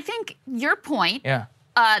 and I think your point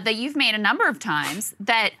that you've made a number of times,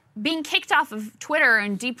 that being kicked off of Twitter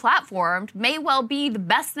and deplatformed may well be the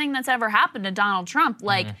best thing that's ever happened to Donald Trump.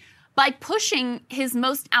 By pushing his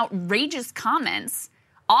most outrageous comments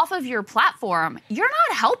off of your platform, you're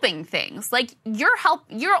not helping things.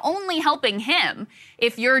 You're only helping him.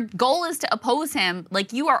 If your goal is to oppose him,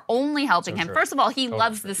 you are only helping him. True. First of all, he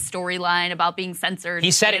loves this storyline about being censored.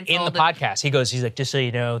 He said it in the podcast. He's like, just so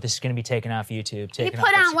you know, this is going to be taken off YouTube. He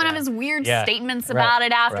put out one of his weird statements about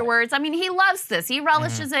it afterwards. Right. I mean, he loves this. He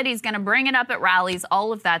relishes it. He's going to bring it up at rallies,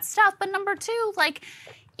 all of that stuff. But number two,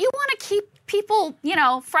 you want to keep people,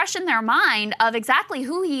 fresh in their mind of exactly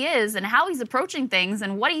who he is and how he's approaching things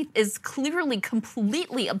and what he is clearly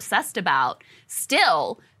completely obsessed about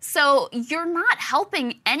still. So you're not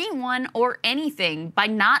helping anyone or anything by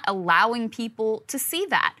not allowing people to see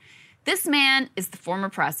that. This man is the former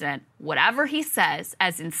president. Whatever he says,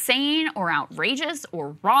 as insane or outrageous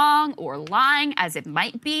or wrong or lying as it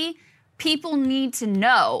might be, people need to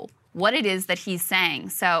know what it is that he's saying.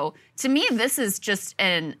 So to me, this is just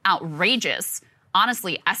an outrageous,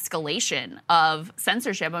 honestly, escalation of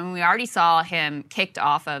censorship. I mean, we already saw him kicked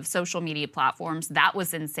off of social media platforms. That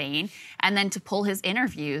was insane. And then to pull his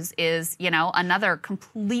interviews is, another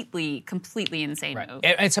completely insane move.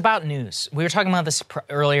 It's about news. We were talking about this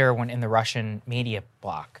earlier when in the Russian media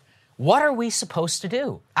block. What are we supposed to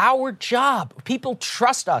do? Our job. People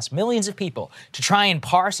trust us, millions of people, to try and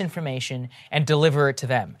parse information and deliver it to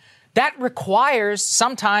them. That requires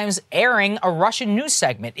sometimes airing a Russian news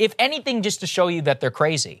segment, if anything, just to show you that they're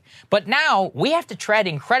crazy. But now we have to tread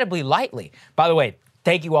incredibly lightly. By the way,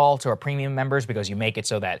 thank you all to our premium members, because you make it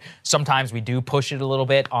so that sometimes we do push it a little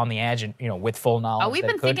bit on the edge and, with full knowledge. Oh, we've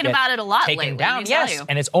been thinking about it a lot lately. Down. Yes,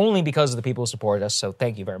 and it's only because of the people who supported us, so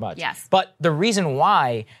thank you very much. Yes. But the reason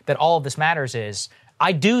why that all of this matters is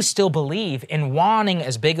I do still believe in wanting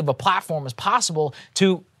as big of a platform as possible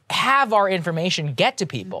to have our information get to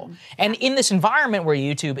people. Mm-hmm. And in this environment where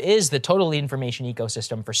YouTube is the total information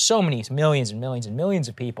ecosystem for so many millions and millions and millions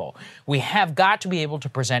of people, we have got to be able to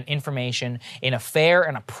present information in a fair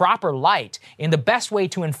and a proper light, in the best way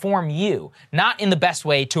to inform you, not in the best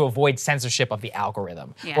way to avoid censorship of the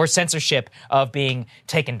algorithm or censorship of being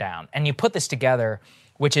taken down. And you put this together,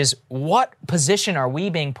 which is, what position are we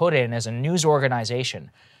being put in as a news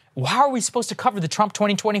organization? How are we supposed to cover the Trump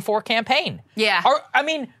 2024 campaign? Yeah.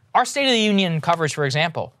 Our State of the Union coverage, for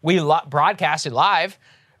example, we broadcast it live.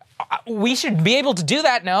 We should be able to do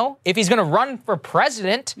that, no? If he's going to run for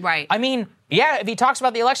president. Right. If he talks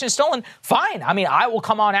about the election is stolen, fine. I will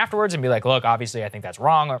come on afterwards and be like, look, obviously I think that's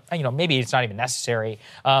wrong. Or, maybe it's not even necessary.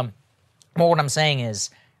 Well, what I'm saying is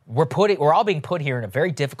we're all being put here in a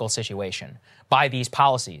very difficult situation. by these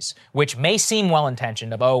policies, which may seem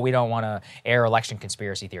well-intentioned of, oh, we don't want to air election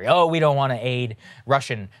conspiracy theory. Oh, we don't want to aid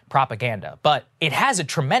Russian propaganda. But it has a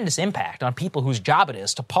tremendous impact on people whose job it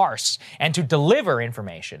is to parse and to deliver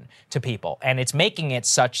information to people. And it's making it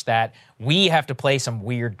such that we have to play some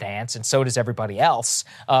weird dance, and so does everybody else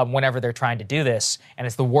whenever they're trying to do this. And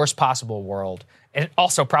it's the worst possible world. And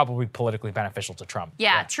also probably politically beneficial to Trump.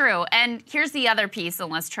 Yeah, true. And here's the other piece, and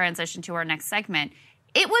let's transition to our next segment.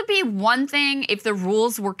 It would be one thing if the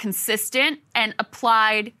rules were consistent and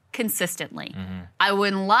applied consistently. I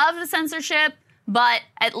wouldn't love the censorship, but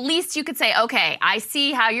at least you could say, okay, I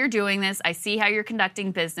see how you're doing this. I see how you're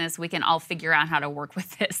conducting business. We can all figure out how to work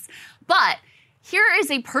with this. But here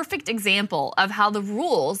is a perfect example of how the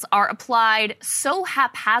rules are applied so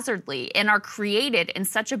haphazardly and are created in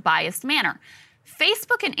such a biased manner.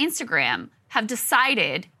 Facebook and Instagram have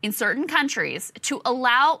decided in certain countries to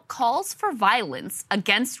allow calls for violence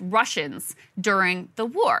against Russians during the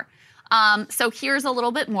war. So here's a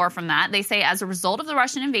little bit more from that. They say, as a result of the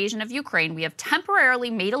Russian invasion of Ukraine, we have temporarily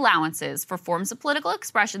made allowances for forms of political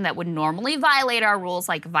expression that would normally violate our rules,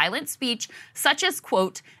 like violent speech, such as,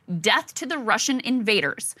 quote, death to the Russian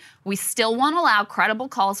invaders. We still won't allow credible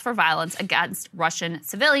calls for violence against Russian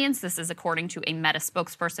civilians. This is according to a Meta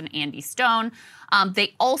spokesperson, Andy Stone.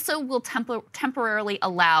 They also will temporarily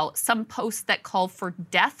allow some posts that call for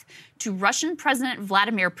death to Russian President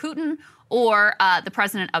Vladimir Putin or the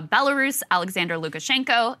president of Belarus, Alexander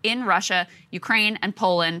Lukashenko, in Russia, Ukraine, and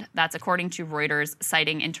Poland. That's according to Reuters,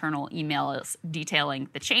 citing internal emails detailing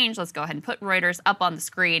the change. Let's go ahead and put Reuters up on the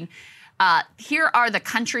screen. Here are the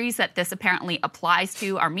countries that this apparently applies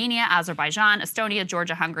to: Armenia, Azerbaijan, Estonia,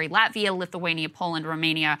 Georgia, Hungary, Latvia, Lithuania, Poland,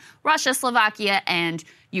 Romania, Russia, Slovakia, and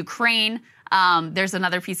Ukraine. There's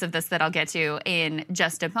another piece of this that I'll get to in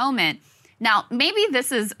just a moment. Now, maybe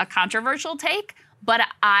this is a controversial take, but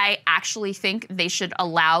I actually think they should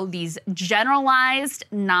allow these generalized,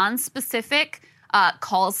 non-specific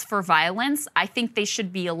calls for violence. I think they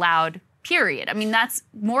should be allowed, period. I mean, that's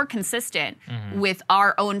more consistent with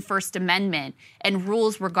our own First Amendment and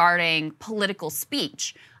rules regarding political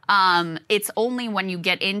speech. It's only when you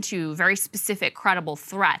get into very specific, credible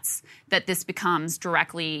threats that this becomes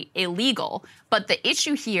directly illegal. But the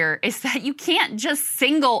issue here is that you can't just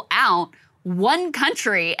single out one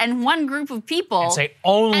country and one group of people and say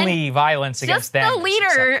only violence against them. Just the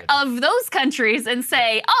leader of those countries and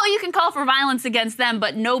say, oh, you can call for violence against them,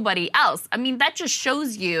 but nobody else. I mean, that just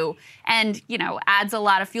shows you and, adds a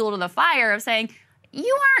lot of fuel to the fire of saying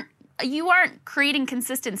you aren't creating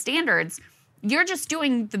consistent standards. You're just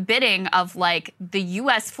doing the bidding of, like, the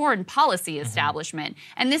U.S. foreign policy establishment.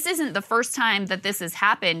 And this isn't the first time that this has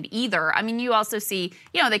happened either. I mean, you also see,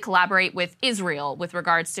 they collaborate with Israel with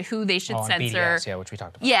regards to who they should censor. BDS, which we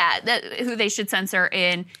talked about. Yeah, who they should censor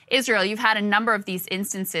in Israel. You've had a number of these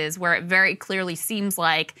instances where it very clearly seems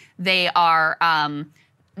like they are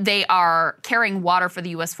carrying water for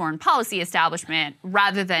the U.S. foreign policy establishment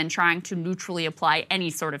rather than trying to neutrally apply any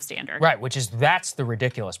sort of standard. Right, that's the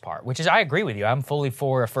ridiculous part, which is I agree with you. I'm fully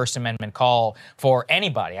for a First Amendment call for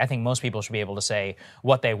anybody. I think most people should be able to say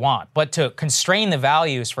what they want. But to constrain the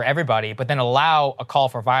values for everybody, but then allow a call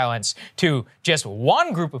for violence to just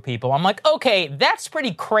one group of people, I'm like, okay, that's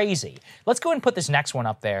pretty crazy. Let's go and put this next one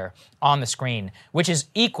up there on the screen, which is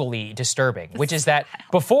equally disturbing, which is that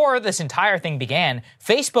before this entire thing began,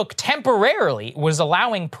 Facebook temporarily was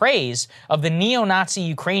allowing praise of the neo-Nazi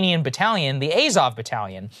Ukrainian battalion, the Azov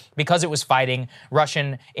battalion, because it was fighting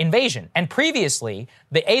Russian invasion. And previously,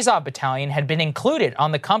 the Azov battalion had been included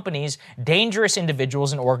on the company's dangerous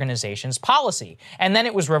individuals and organizations policy. And then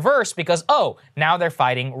it was reversed because, now they're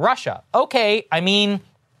fighting Russia. Okay, I mean,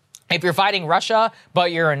 if you're fighting Russia,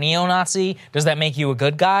 but you're a neo-Nazi, does that make you a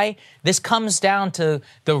good guy? This comes down to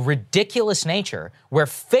the ridiculous nature where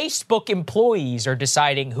Facebook employees are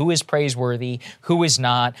deciding who is praiseworthy, who is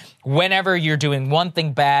not. Whenever you're doing one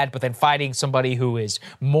thing bad, but then fighting somebody who is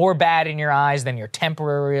more bad in your eyes, then you're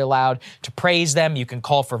temporarily allowed to praise them. You can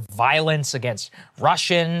call for violence against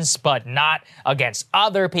Russians, but not against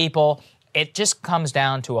other people. It just comes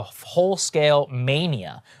down to a whole-scale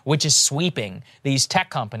mania, which is sweeping these tech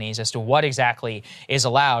companies as to what exactly is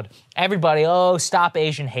allowed. Everybody, stop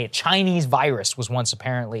Asian hate. Chinese virus was once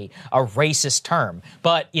apparently a racist term.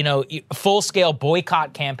 But, full-scale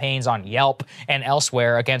boycott campaigns on Yelp and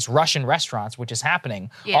elsewhere against Russian restaurants, which is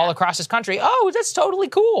happening all across this country. Oh, that's totally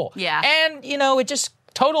cool. Yeah. And, it just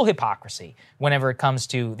total hypocrisy whenever it comes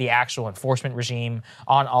to the actual enforcement regime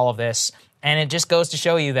on all of this. And it just goes to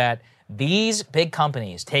show you that these big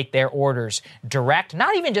companies take their orders direct,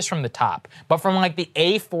 not even just from the top, but from like the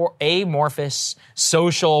amorphous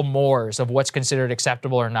social mores of what's considered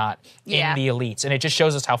acceptable or not in the elites. And it just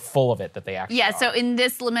shows us how full of it that they actually are. So in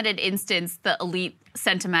this limited instance, the elite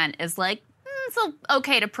sentiment is like, it's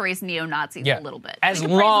okay to praise neo-Nazis a little bit. As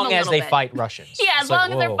long as they fight Russians. As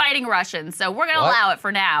long as they're fighting Russians. So we're going to allow it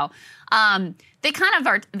for now. They kind of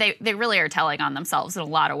are, they really are telling on themselves in a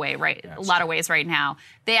lot of ways right now.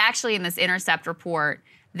 They actually, in this Intercept report,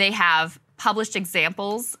 they have published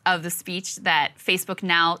examples of the speech that Facebook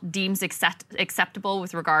now deems acceptable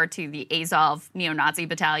with regard to the Azov neo-Nazi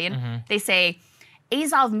battalion. Mm-hmm. They say,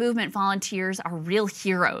 Azov movement volunteers are real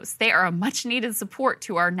heroes. They are a much-needed support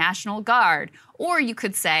to our National Guard. Or you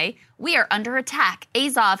could say, we are under attack.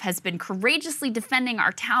 Azov has been courageously defending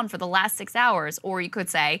our town for the last 6 hours. Or you could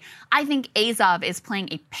say, I think Azov is playing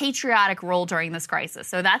a patriotic role during this crisis.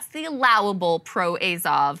 So that's the allowable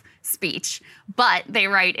pro-Azov speech. But they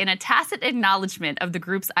write, in a tacit acknowledgement of the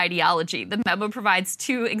group's ideology, the memo provides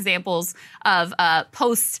 2 examples of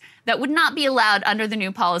posts that would not be allowed under the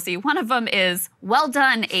new policy. One of them is, well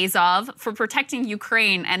done, Azov, for protecting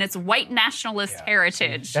Ukraine and its white nationalist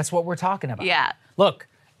heritage. That's what we're talking about. Yeah. Look,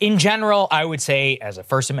 in general, I would say, as a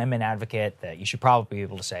First Amendment advocate, that you should probably be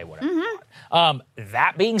able to say whatever you want.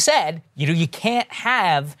 That being said, you can't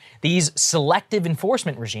have these selective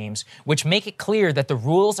enforcement regimes which make it clear that the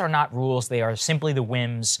rules are not rules, they are simply the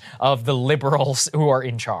whims of the liberals who are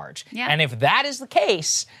in charge. Yeah. And if that is the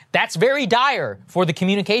case, that's very dire for the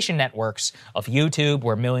communication networks of YouTube,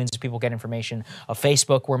 where millions of people get information, of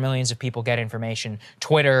Facebook, where millions of people get information,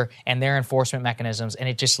 Twitter, and their enforcement mechanisms, and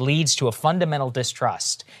it just leads to a fundamental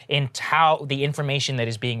distrust in how the information that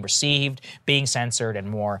is being received, being censored, and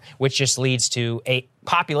more, which just leads to a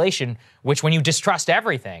population which, when you distrust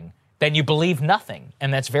everything, then you believe nothing.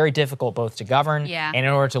 And that's very difficult both to govern and in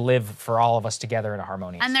order to live for all of us together in a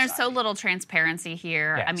harmonious society. There's so little transparency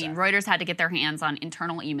here. Yeah, I mean, Reuters had to get their hands on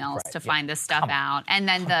internal emails to find this stuff out. And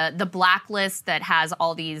then the blacklist that has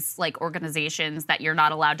all these like organizations that you're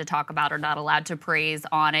not allowed to talk about or not allowed to praise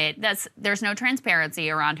on it. There's no transparency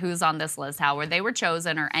around who's on this list, how they were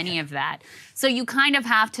chosen, or any of that. So you kind of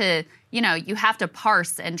have to, you have to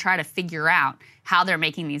parse and try to figure out how they're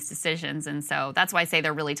making these decisions. And so that's why I say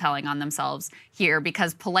they're really telling on themselves here,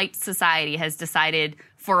 because polite society has decided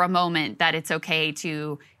for a moment that it's okay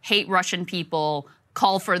to hate Russian people,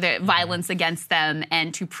 call for the violence against them,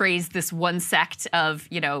 and to praise this one sect of,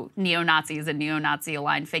 neo-Nazis and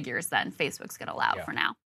neo-Nazi-aligned figures. Then Facebook's going to allow for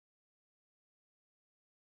now.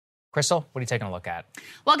 Crystal, what are you taking a look at?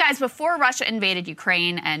 Well, guys, before Russia invaded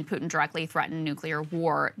Ukraine and Putin directly threatened nuclear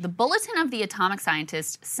war, the Bulletin of the Atomic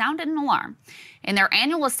Scientist sounded an alarm. In their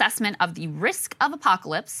annual assessment of the risk of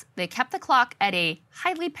apocalypse, they kept the clock at a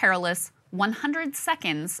highly perilous 100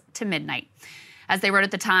 seconds to midnight. As they wrote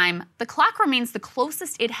at the time, the clock remains the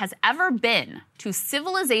closest it has ever been to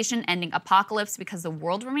civilization-ending apocalypse because the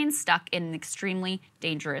world remains stuck in an extremely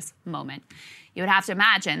dangerous moment. You would have to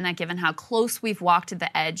imagine that given how close we've walked to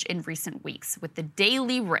the edge in recent weeks, with the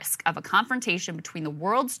daily risk of a confrontation between the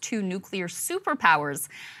world's 2 nuclear superpowers,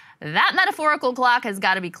 that metaphorical clock has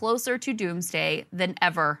got to be closer to doomsday than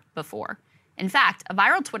ever before. In fact, a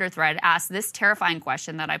viral Twitter thread asked this terrifying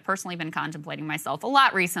question that I've personally been contemplating myself a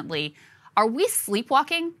lot recently. Are we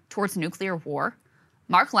sleepwalking towards nuclear war?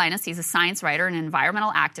 Mark Linus, he's a science writer and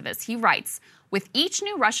environmental activist. He writes, with each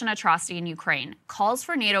new Russian atrocity in Ukraine, calls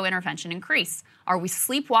for NATO intervention increase. Are we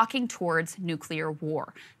sleepwalking towards nuclear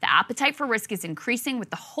war? The appetite for risk is increasing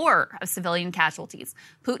with the horror of civilian casualties.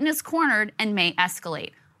 Putin is cornered and may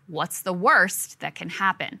escalate. What's the worst that can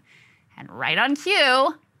happen? And right on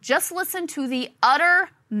cue, just listen to the utter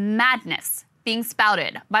madness being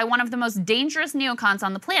spouted by one of the most dangerous neocons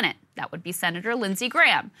on the planet. That would be Senator Lindsey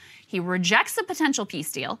Graham. He rejects a potential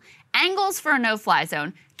peace deal, angles for a no-fly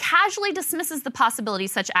zone, casually dismisses the possibility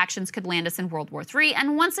such actions could land us in World War III,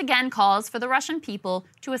 and once again calls for the Russian people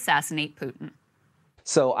to assassinate Putin.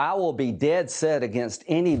 So I will be dead set against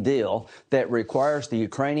any deal that requires the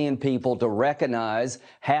Ukrainian people to recognize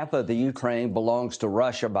half of the Ukraine belongs to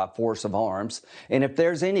Russia by force of arms. And if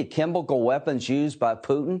there's any chemical weapons used by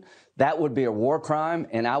Putin, that would be a war crime,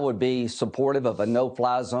 and I would be supportive of a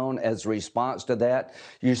no-fly zone as a response to that.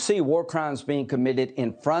 You see war crimes being committed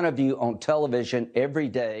in front of you on television every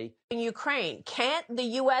day. In Ukraine, can't the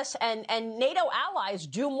U.S. and NATO allies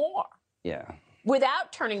do more? Yeah.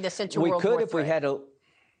 Without turning this into World War III? We could if we had a...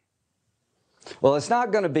 Well, it's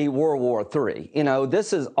not going to be World War III.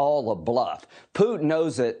 This is all a bluff. Putin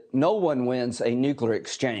knows that no one wins a nuclear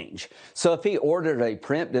exchange. So if he ordered a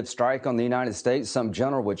preemptive strike on the United States, some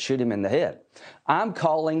general would shoot him in the head. I'm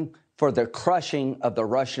calling for the crushing of the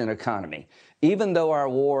Russian economy. Even though our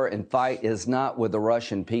war and fight is not with the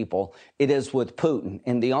Russian people, it is with Putin.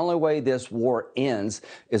 And the only way this war ends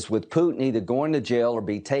is with Putin either going to jail or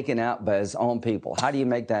be taken out by his own people. How do you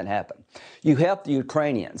make that happen? You help the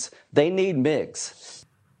Ukrainians. They need MiGs.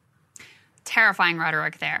 Terrifying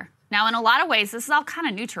rhetoric there. Now, in a lot of ways, this is all kind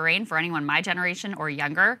of new terrain for anyone my generation or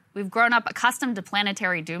younger. We've grown up accustomed to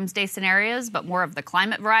planetary doomsday scenarios, but more of the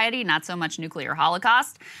climate variety, not so much nuclear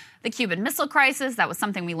holocaust. The Cuban Missile Crisis, that was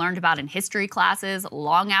something we learned about in history classes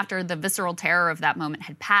long after the visceral terror of that moment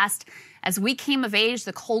had passed. As we came of age,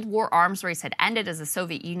 the Cold War arms race had ended as the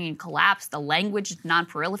Soviet Union collapsed. The language,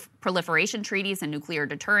 non-proliferation treaties, and nuclear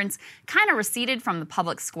deterrence kind of receded from the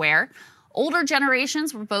public square. Older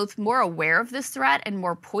generations were both more aware of this threat and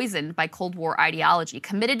more poisoned by Cold War ideology,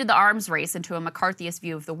 committed to the arms race and to a McCarthyist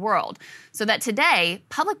view of the world. So that today,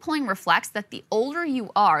 public polling reflects that the older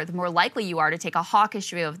you are, the more likely you are to take a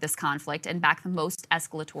hawkish view of this conflict and back the most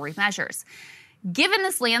escalatory measures. Given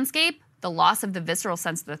this landscape, the loss of the visceral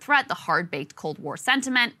sense of the threat, the hard-baked Cold War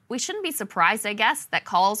sentiment, we shouldn't be surprised, I guess, that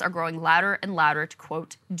calls are growing louder and louder to,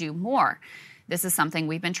 quote, do more. This is something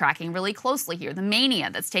we've been tracking really closely here. The mania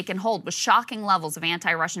that's taken hold with shocking levels of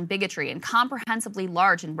anti-Russian bigotry and comprehensively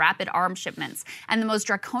large and rapid arms shipments and the most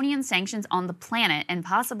draconian sanctions on the planet and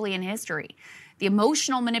possibly in history. The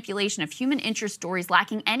emotional manipulation of human interest stories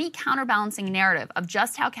lacking any counterbalancing narrative of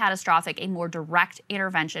just how catastrophic a more direct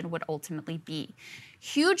intervention would ultimately be.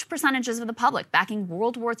 Huge percentages of the public backing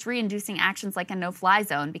World War III-inducing actions like a no-fly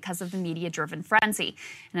zone because of the media-driven frenzy.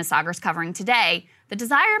 And as Sagar's covering today, the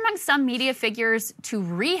desire among some media figures to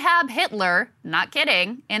rehab Hitler, not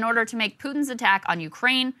kidding, in order to make Putin's attack on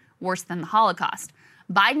Ukraine worse than the Holocaust.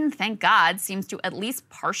 Biden, thank God, seems to at least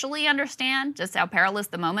partially understand just how perilous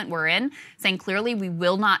the moment we're in, saying clearly we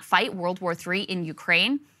will not fight World War III in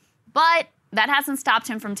Ukraine. But that hasn't stopped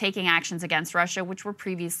him from taking actions against Russia, which were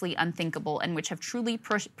previously unthinkable and which have truly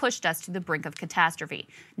pushed us to the brink of catastrophe.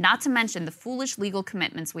 Not to mention the foolish legal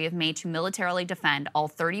commitments we have made to militarily defend all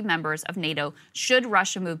 30 members of NATO should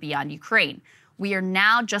Russia move beyond Ukraine. We are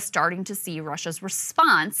now just starting to see Russia's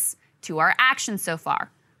response to our actions so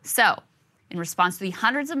far. So, in response to the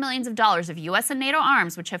hundreds of millions of dollars of U.S. and NATO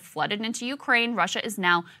arms which have flooded into Ukraine, Russia is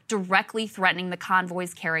now directly threatening the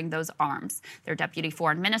convoys carrying those arms. Their deputy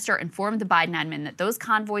foreign minister informed the Biden admin that those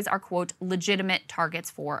convoys are, quote, legitimate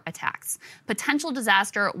targets for attacks. Potential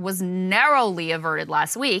disaster was narrowly averted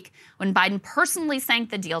last week when Biden personally sank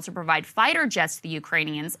the deal to provide fighter jets to the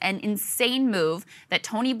Ukrainians, an insane move that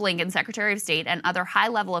Tony Blinken, Secretary of State, and other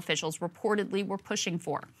high-level officials reportedly were pushing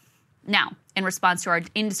for. Now, in response to our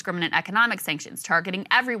indiscriminate economic sanctions targeting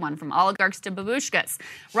everyone from oligarchs to babushkas,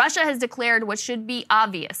 Russia has declared what should be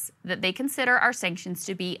obvious, that they consider our sanctions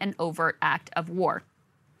to be an overt act of war.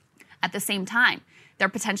 At the same time, they're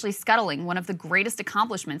potentially scuttling one of the greatest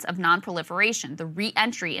accomplishments of nonproliferation, the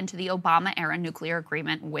re-entry into the Obama-era nuclear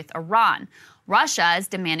agreement with Iran. Russia is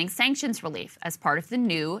demanding sanctions relief as part of the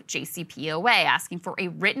new JCPOA, asking for a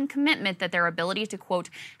written commitment that their ability to, quote,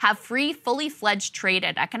 have free, fully fledged trade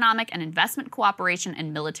and economic and investment cooperation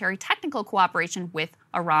and military technical cooperation with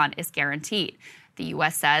Iran is guaranteed. The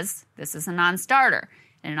U.S. says this is a non-starter.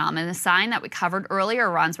 In an ominous sign that we covered earlier,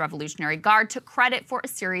 Iran's Revolutionary Guard took credit for a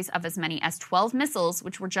series of as many as 12 missiles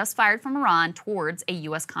which were just fired from Iran towards a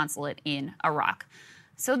U.S. consulate in Iraq.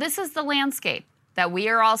 So this is the landscape that we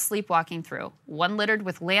are all sleepwalking through, one littered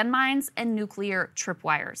with landmines and nuclear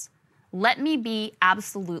tripwires. Let me be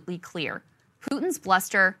absolutely clear. Putin's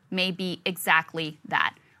bluster may be exactly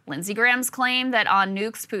that. Lindsey Graham's claim that on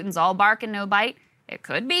nukes, Putin's all bark and no bite, it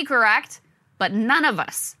could be correct. But none of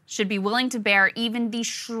us should be willing to bear even the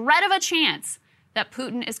shred of a chance that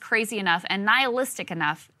Putin is crazy enough and nihilistic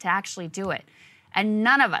enough to actually do it. And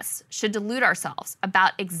none of us should delude ourselves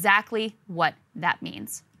about exactly what that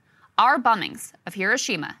means. Our bombings of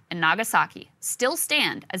Hiroshima and Nagasaki still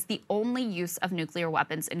stand as the only use of nuclear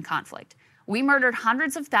weapons in conflict. We murdered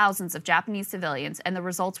hundreds of thousands of Japanese civilians, and the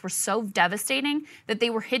results were so devastating that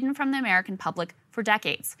they were hidden from the American public for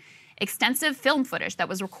decades. Extensive film footage that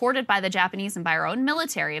was recorded by the Japanese and by our own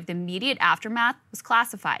military of the immediate aftermath was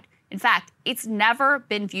classified. In fact, it's never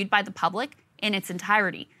been viewed by the public in its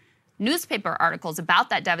entirety. Newspaper articles about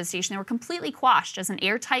that devastation were completely quashed as an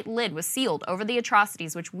airtight lid was sealed over the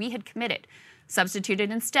atrocities which we had committed, substituted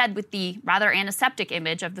instead with the rather antiseptic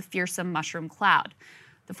image of the fearsome mushroom cloud.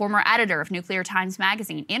 The former editor of Nuclear Times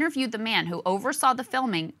magazine interviewed the man who oversaw the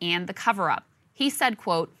filming and the cover-up. He said,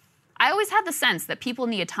 quote, I always had the sense that people in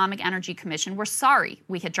the Atomic Energy Commission were sorry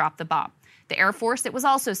we had dropped the bomb. The Air Force, it was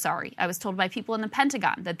also sorry. I was told by people in the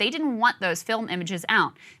Pentagon that they didn't want those film images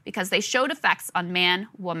out because they showed effects on man,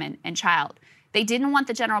 woman, and child. They didn't want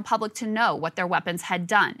the general public to know what their weapons had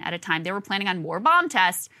done. At a time they were planning on more bomb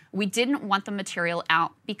tests, we didn't want the material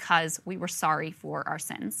out because we were sorry for our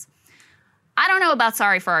sins. I don't know about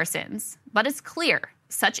sorry for our sins, but it's clear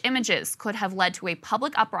such images could have led to a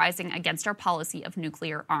public uprising against our policy of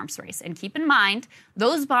nuclear arms race. And keep in mind,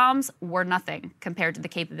 those bombs were nothing compared to the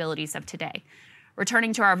capabilities of today.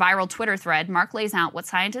 Returning to our viral Twitter thread, Mark lays out what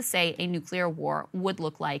scientists say a nuclear war would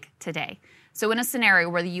look like today. So in a scenario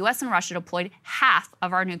where the U.S. and Russia deployed half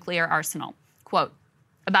of our nuclear arsenal, quote,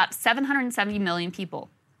 about 770 million people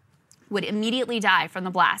would immediately die from the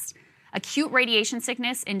blast. Acute radiation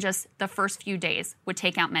sickness in just the first few days would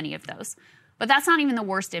take out many of those. But that's not even the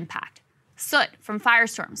worst impact. Soot from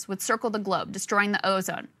firestorms would circle the globe, destroying the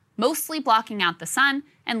ozone, mostly blocking out the sun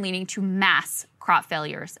and leading to mass crop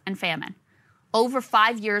failures and famine. Over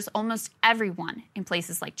 5 years, almost everyone in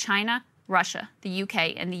places like China, Russia, the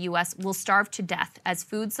UK, and the US will starve to death as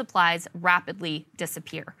food supplies rapidly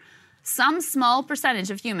disappear. Some small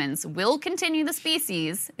percentage of humans will continue the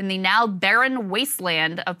species in the now barren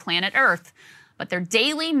wasteland of planet Earth, but their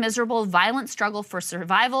daily, miserable, violent struggle for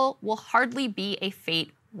survival will hardly be a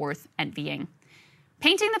fate worth envying.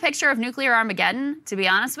 Painting the picture of nuclear Armageddon, to be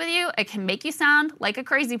honest with you, it can make you sound like a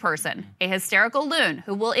crazy person, a hysterical loon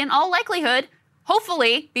who will, in all likelihood,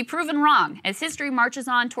 hopefully be proven wrong as history marches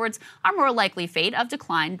on towards our more likely fate of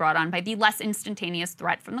decline brought on by the less instantaneous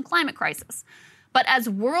threat from the climate crisis. But as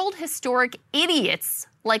world historic idiots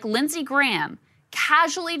like Lindsey Graham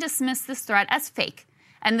casually dismiss this threat as fake,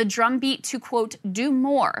 and the drumbeat to, quote, do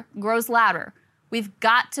more grows louder, we've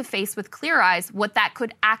got to face with clear eyes what that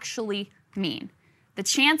could actually mean. The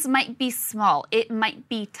chance might be small, it might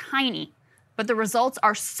be tiny, but the results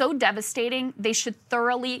are so devastating they should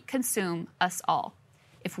thoroughly consume us all.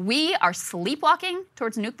 If we are sleepwalking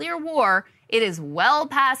towards nuclear war, it is well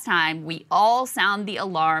past time we all sound the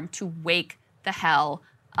alarm to wake the hell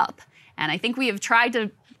up. And I think we have tried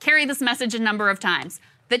to carry this message a number of times.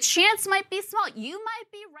 The chance might be small. You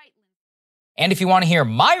might be right. And if you want to hear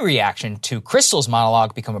my reaction to Crystal's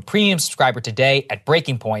monologue, become a premium subscriber today at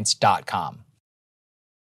breakingpoints.com.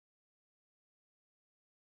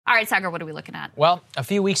 All right, Sagar, what are we looking at? Well, a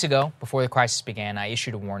few weeks ago, before the crisis began, I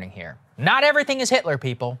issued a warning here. Not everything is Hitler,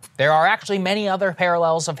 people. There are actually many other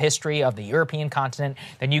parallels of history of the European continent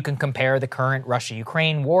that you can compare the current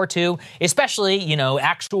Russia-Ukraine war to, especially,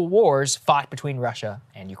 actual wars fought between Russia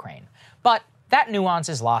and Ukraine. But that nuance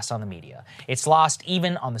is lost on the media. It's lost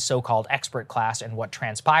even on the so-called expert class and what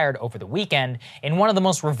transpired over the weekend in one of the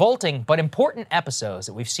most revolting but important episodes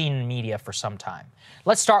that we've seen in media for some time.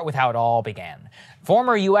 Let's start with how it all began.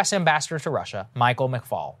 Former U.S. Ambassador to Russia, Michael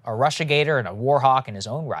McFaul, a Russiagator and a war hawk in his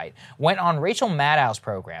own right, went on Rachel Maddow's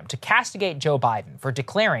program to castigate Joe Biden for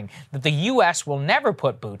declaring that the U.S. will never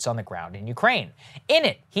put boots on the ground in Ukraine. In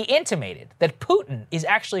it, he intimated that Putin is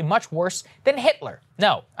actually much worse than Hitler.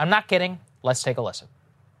 No, I'm not kidding. Let's take a listen.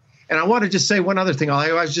 And I want to just say one other thing.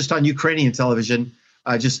 I was just on Ukrainian television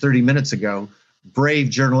just 30 minutes ago. Brave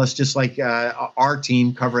journalists, just like our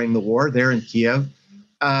team covering the war there in Kiev.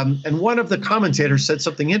 And one of the commentators said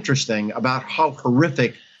something interesting about how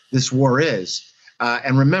horrific this war is.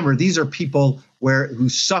 And remember, these are people who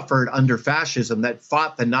suffered under fascism, that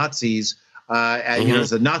fought the Nazis. As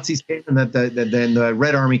the Nazis came and then the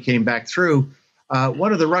Red Army came back through.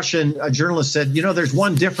 One of the Russian journalists said, there's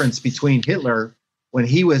one difference between Hitler when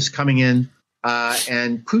he was coming in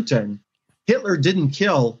and Putin. Hitler didn't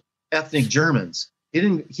kill ethnic Germans.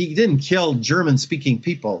 He didn't kill German-speaking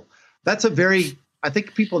people. That's I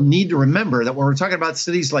think people need to remember that when we're talking about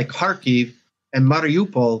cities like Kharkiv and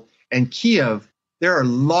Mariupol and Kiev, there are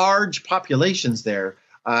large populations there,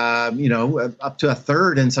 up to a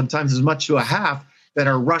third and sometimes as much to a half that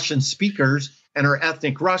are Russian speakers and are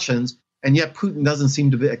ethnic Russians. And yet Putin doesn't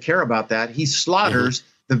seem to care about that. He slaughters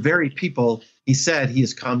the very people he said he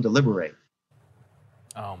has come to liberate.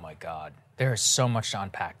 Oh, my God. There is so much to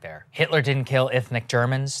unpack there. Hitler didn't kill ethnic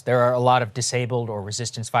Germans. There are a lot of disabled or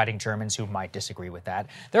resistance-fighting Germans who might disagree with that.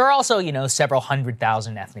 There are also, several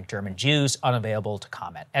 100,000 ethnic German Jews unavailable to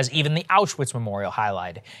comment, as even the Auschwitz Memorial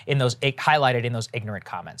highlighted in those ignorant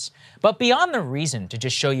comments. But beyond the reason to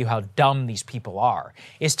just show you how dumb these people are,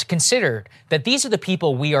 is to consider that these are the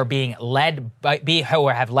people we are being led by, who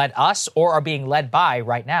have led us or are being led by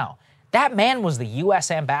right now. That man was the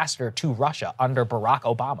U.S. ambassador to Russia under Barack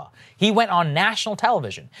Obama. He went on national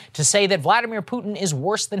television to say that Vladimir Putin is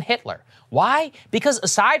worse than Hitler. Why? Because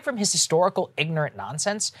aside from his historical ignorant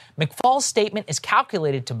nonsense, McFaul's statement is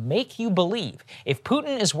calculated to make you believe if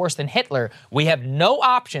Putin is worse than Hitler, we have no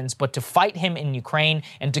options but to fight him in Ukraine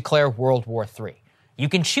and declare World War III. You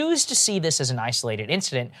can choose to see this as an isolated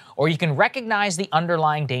incident, or you can recognize the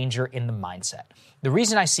underlying danger in the mindset. The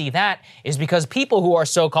reason I see that is because people who are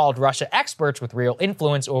so-called Russia experts with real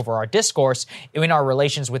influence over our discourse in our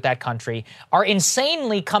relations with that country are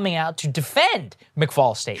insanely coming out to defend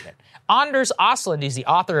McFaul's statement. Anders Åslund is the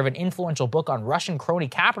author of an influential book on Russian crony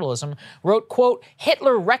capitalism, wrote, quote,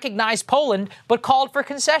 Hitler recognized Poland but called for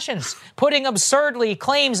concessions, putting absurdly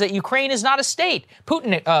claims that Ukraine is not a state.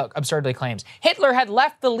 Putin absurdly claims Hitler had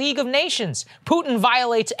left the League of Nations. Putin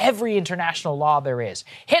violates every international law there is.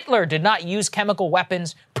 Hitler did not use chemical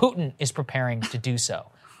weapons. Putin is preparing to do so.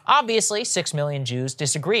 Obviously, 6 million Jews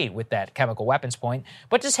disagree with that chemical weapons point,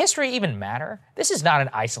 but does history even matter? This is not an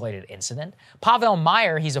isolated incident. Pavel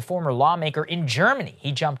Meyer, he's a former lawmaker in Germany.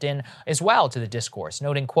 He jumped in as well to the discourse,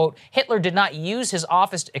 noting, quote, Hitler did not use his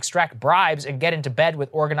office to extract bribes and get into bed with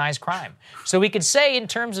organized crime. So we could say, in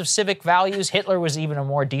terms of civic values, Hitler was even a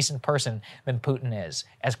more decent person than Putin is,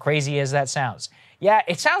 as crazy as that sounds. Yeah,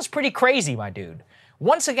 it sounds pretty crazy, my dude.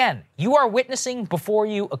 Once again, you are witnessing before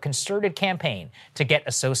you a concerted campaign to get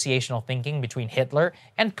associational thinking between Hitler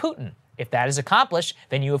and Putin. If that is accomplished,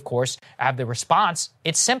 then you, of course, have the response.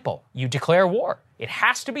 It's simple. You declare war. It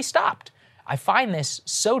has to be stopped. I find this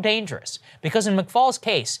so dangerous because in McFaul's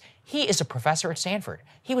case, he is a professor at Stanford.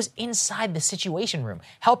 He was inside the Situation Room,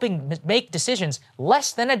 helping make decisions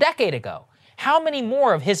less than a decade ago. How many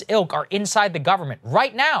more of his ilk are inside the government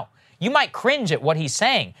right now? You might cringe at what he's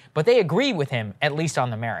saying, but they agree with him, at least on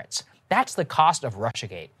the merits. That's the cost of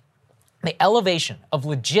Russiagate. The elevation of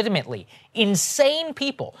legitimately insane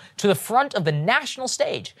people to the front of the national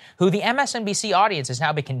stage, who the MSNBC audience has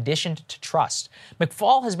now been conditioned to trust.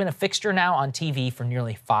 McFaul has been a fixture now on TV for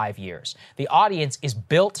nearly 5 years. The audience is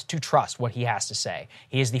built to trust what he has to say.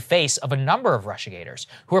 He is the face of a number of Russiagators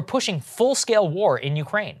who are pushing full-scale war in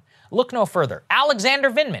Ukraine. Look no further. Alexander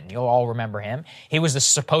Vindman, you'll all remember him. He was the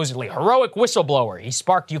supposedly heroic whistleblower. He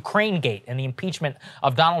sparked Ukraine-gate and the impeachment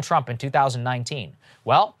of Donald Trump in 2019.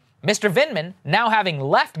 Well, Mr. Vindman, now having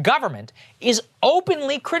left government, is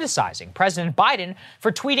openly criticizing President Biden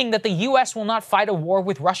for tweeting that the U.S. will not fight a war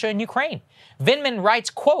with Russia and Ukraine. Vindman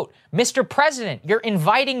writes, quote, Mr. President, you're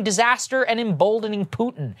inviting disaster and emboldening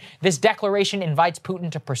Putin. This declaration invites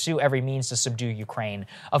Putin to pursue every means to subdue Ukraine.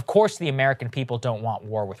 Of course, the American people don't want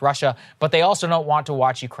war with Russia, but they also don't want to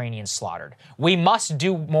watch Ukrainians slaughtered. We must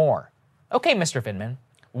do more. Okay, Mr. Vindman,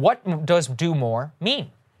 what does do more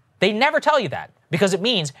mean? They never tell you that, because it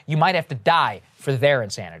means you might have to die for their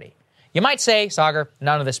insanity. You might say, Sagar,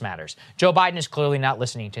 none of this matters. Joe Biden is clearly not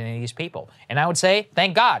listening to any of these people. And I would say,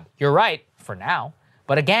 thank God, you're right, for now.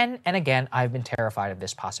 But again and again, I've been terrified of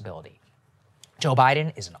this possibility. Joe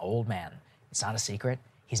Biden is an old man. It's not a secret.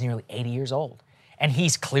 He's nearly 80 years old. And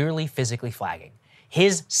he's clearly physically flagging.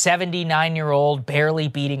 His 79-year-old, barely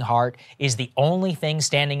beating heart is the only thing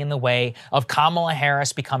standing in the way of Kamala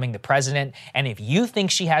Harris becoming the president. And if you think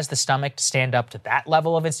she has the stomach to stand up to that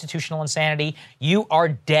level of institutional insanity, you are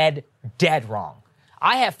dead, dead wrong.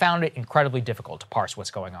 I have found it incredibly difficult to parse what's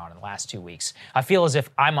going on in the last 2 weeks. I feel as if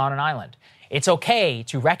I'm on an island. It's okay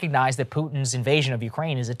to recognize that Putin's invasion of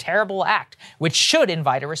Ukraine is a terrible act, which should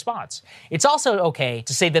invite a response. It's also okay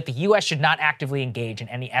to say that the U.S. should not actively engage in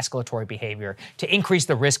any escalatory behavior to increase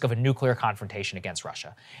the risk of a nuclear confrontation against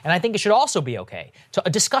Russia. And I think it should also be okay to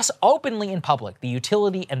discuss openly in public the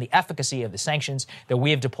utility and the efficacy of the sanctions that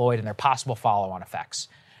we have deployed and their possible follow-on effects.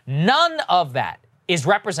 None of that is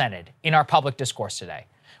represented in our public discourse today.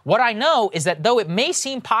 What I know is that though it may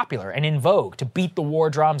seem popular and in vogue to beat the war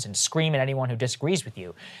drums and scream at anyone who disagrees with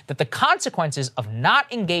you, that the consequences of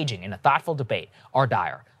not engaging in a thoughtful debate are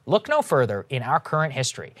dire. Look no further in our current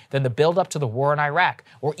history than the build-up to the war in Iraq,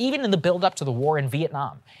 or even in the build-up to the war in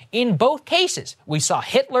Vietnam. In both cases, we saw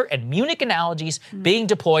Hitler and Munich analogies being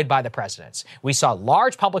deployed by the presidents. We saw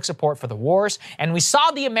large public support for the wars, and we saw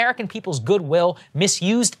the American people's goodwill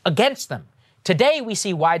misused against them. Today, we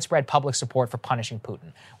see widespread public support for punishing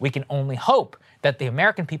Putin. We can only hope that the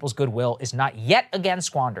American people's goodwill is not yet again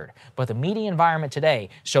squandered, but the media environment today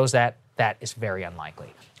shows that that is very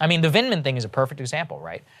unlikely. I mean, the Vindman thing is a perfect example,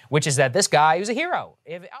 right? Which is that this guy who's a hero.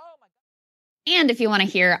 And if you want to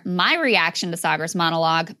hear my reaction to Sagar's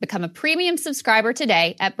monologue, become a premium subscriber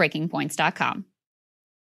today at breakingpoints.com.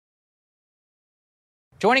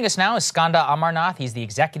 Joining us now is Skanda Amarnath. He's the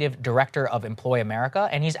Executive Director of Employ America,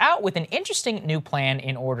 and he's out with an interesting new plan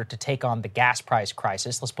in order to take on the gas price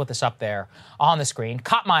crisis. Let's put this up there on the screen.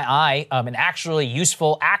 Caught my eye, an actually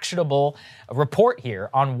useful, actionable report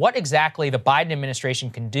here on what exactly the Biden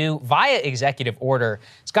administration can do via executive order.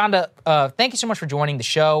 Skanda, thank you so much for joining the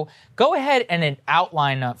show. Go ahead and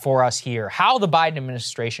outline for us here how the Biden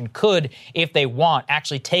administration could, if they want,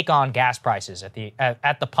 actually take on gas prices at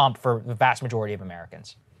the pump for the vast majority of Americans.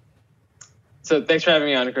 So thanks for having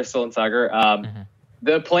me on, Crystal and Sagar.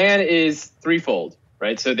 The plan is threefold,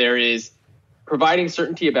 right? So there is providing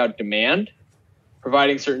certainty about demand,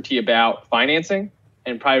 providing certainty about financing,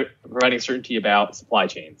 and providing certainty about supply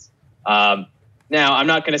chains. Now, I'm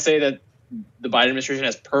not going to say that the Biden administration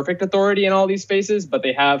has perfect authority in all these spaces, but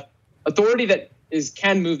they have authority that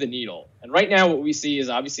can move the needle. And right now, what we see is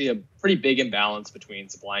obviously a pretty big imbalance between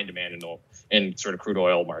supply and demand in sort of crude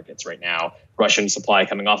oil markets right now. Russian supply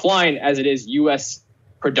coming offline, as it is U.S.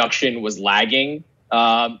 production was lagging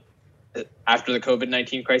after the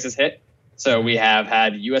COVID-19 crisis hit. So we have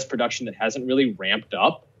had U.S. production that hasn't really ramped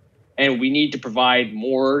up, and we need to provide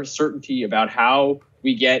more certainty about how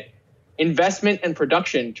we get investment and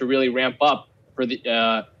production to really ramp up for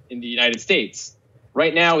the in the United States.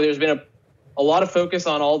 Right now, there's been a lot of focus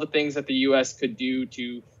on all the things that the U.S. could do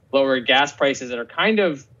to lower gas prices that are kind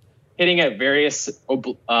of hitting at various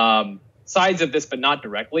sides of this, but not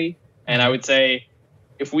directly. And I would say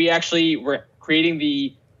if we actually were creating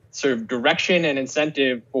the sort of direction and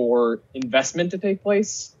incentive for investment to take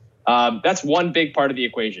place, that's one big part of the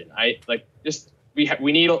equation.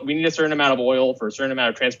 We need a certain amount of oil for a certain amount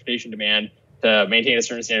of transportation demand to maintain a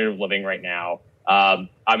certain standard of living right now.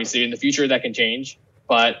 Obviously, in the future, that can change.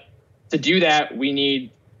 But to do that, we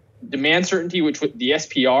need demand certainty, which the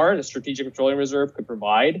SPR, the Strategic Petroleum Reserve, could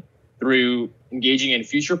provide through engaging in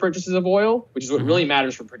future purchases of oil, which is what really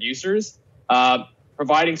matters for producers.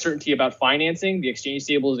 Providing certainty about financing. The Exchange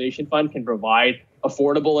Stabilization Fund can provide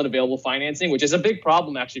affordable and available financing, which is a big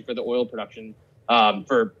problem actually for the oil production.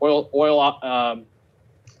 For oil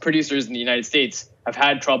producers in the United States have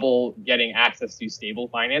had trouble getting access to stable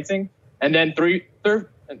financing. And then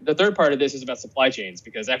the third part of this is about supply chains,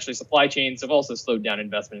 because actually supply chains have also slowed down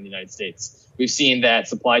investment in the United States. We've seen that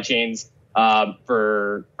supply chains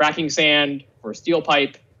for fracking sand, for steel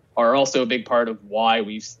pipe, are also a big part of why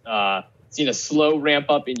we've seen a slow ramp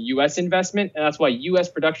up in U.S. investment. And that's why U.S.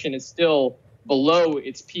 production is still below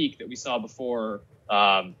its peak that we saw before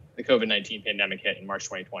the COVID-19 pandemic hit in March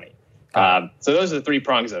 2020. So those are the three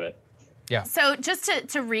prongs of it. Yeah. So just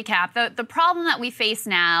to recap, the problem that we face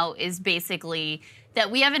now is basically that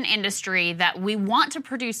we have an industry that we want to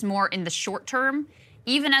produce more in the short term,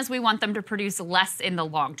 even as we want them to produce less in the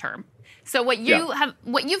long term. So what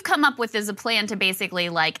you've come up with is a plan to basically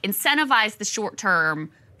incentivize the short term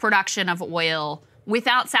production of oil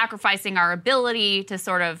without sacrificing our ability to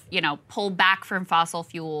sort of, pull back from fossil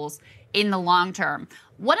fuels in the long term.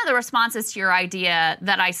 One of the responses to your idea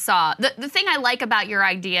that I saw, the thing I like about your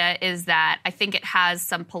idea is that I think it has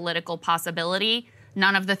some political possibility.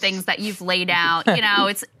 None of the things that you've laid out,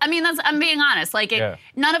 I'm being honest.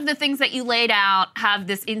 None of the things that you laid out have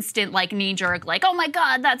this instant knee jerk, oh my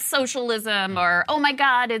God, that's socialism, or oh my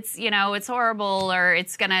God, it's horrible, or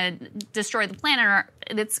it's going to destroy the planet, or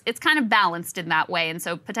it's kind of balanced in that way, and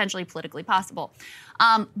so potentially politically possible.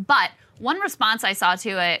 But one response I saw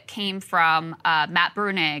to it came from Matt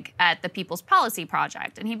Brunig at the People's Policy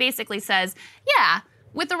Project, and he basically says,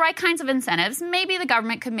 with the right kinds of incentives, maybe the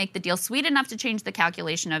government could make the deal sweet enough to change the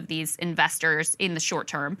calculation of these investors in the short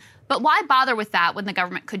term. But why bother with that when the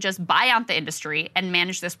government could just buy out the industry and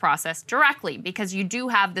manage this process directly? Because you do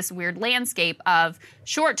have this weird landscape of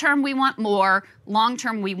short term we want more, long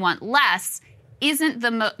term we want less. Isn't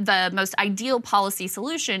the most ideal policy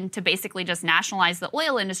solution to basically just nationalize the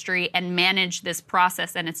oil industry and manage this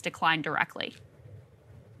process and its decline directly?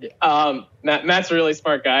 Matt's a really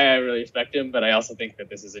smart guy. I really respect him, but I also think that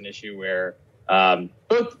this is an issue where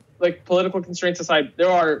both political constraints aside, there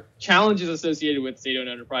are challenges associated with state-owned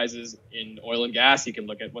enterprises in oil and gas. You can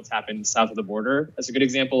look at what's happened south of the border as a good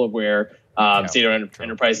example of where state-owned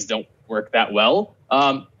enterprises don't work that well.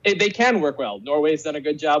 They can work well. Norway's done a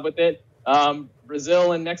good job with it.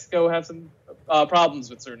 Brazil and Mexico have some problems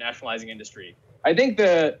with sort of nationalizing industry. I think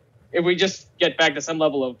that if we just get back to some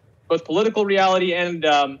level of both political reality and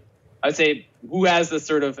I'd say who has the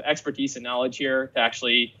sort of expertise and knowledge here to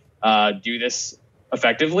actually do this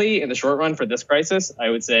effectively in the short run for this crisis, I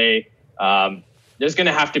would say there's going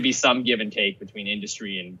to have to be some give and take between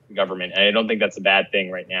industry and government. And I don't think that's a bad thing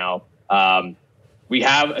right now. We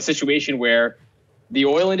have a situation where The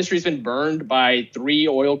oil industry has been burned by 3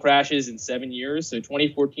 oil crashes in 7 years. So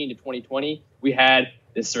 2014 to 2020, we had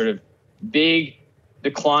this sort of big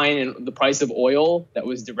decline in the price of oil that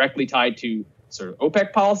was directly tied to sort of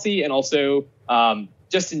OPEC policy, and also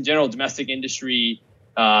just in general, domestic industry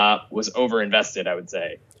was overinvested, I would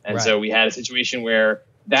say. And so we had a situation where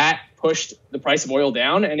that pushed the price of oil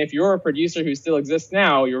down. And if you're a producer who still exists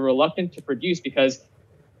now, you're reluctant to produce because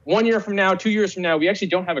 1 year from now, 2 years from now, we actually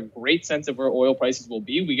don't have a great sense of where oil prices will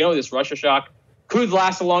be. We know this Russia shock could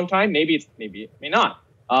last a long time. Maybe it may not.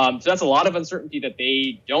 So that's a lot of uncertainty that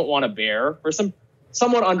they don't want to bear for some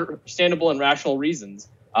somewhat understandable and rational reasons.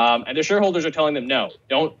 And their shareholders are telling them, no,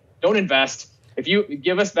 don't invest. If you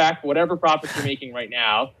give us back whatever profits you're making right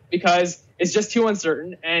now, because it's just too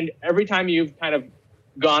uncertain. And every time you've kind of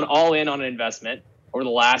gone all in on an investment over the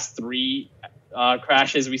last 3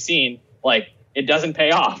 crashes we've seen, like, it doesn't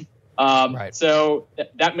pay off. So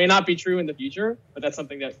that may not be true in the future, but that's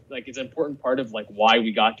something that like is an important part of like why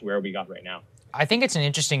we got to where we got right now. I think it's an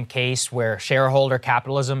interesting case where shareholder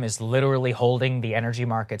capitalism is literally holding the energy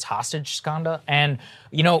markets hostage, Skanda. And,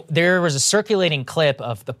 you know, there was a circulating clip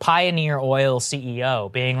of the Pioneer Oil CEO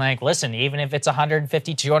being like, listen, even if it's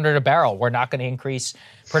 150, 200 a barrel, we're not going to increase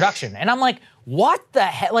production. And I'm like, what the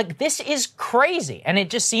hell? Like, this is crazy. And it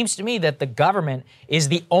just seems to me that the government is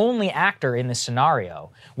the only actor in this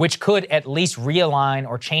scenario which could at least realign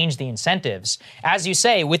or change the incentives. As you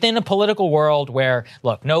say, within a political world where,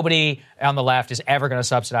 look, nobody on the left is ever going to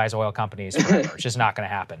subsidize oil companies forever. It's just not going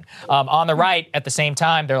to happen. On the right, at the same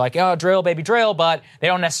time, they're like, oh, drill, baby, drill, but they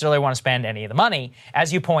don't necessarily want to spend any of the money.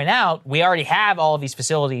 As you point out, we already have all of these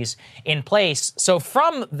facilities in place. So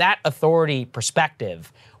from that authority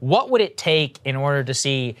perspective, what would it take in order to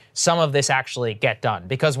see some of this actually get done?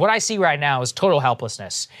 Because what I see right now is total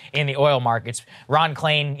helplessness in the oil markets. Ron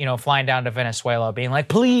Klain, you know, flying down to Venezuela, being like,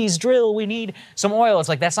 please drill, we need some oil. It's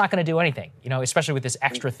like, that's not going to do anything, you know, especially with this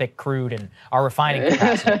extra thick crude and our refining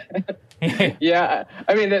capacity. Yeah,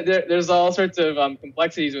 I mean, there's all sorts of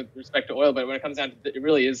complexities with respect to oil, but when it comes down to it, it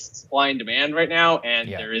really is supply and demand right now, and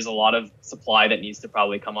there is a lot of supply that needs to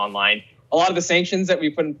probably come online. A lot of the sanctions that we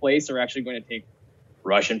put in place are actually going to take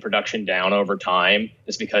Russian production down over time,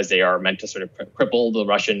 just because they are meant to sort of cripple the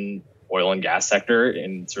Russian oil and gas sector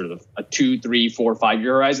in sort of a 2, 3, 4, 5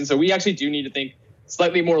 year horizon. So we actually do need to think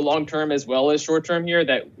slightly more long term as well as short term here,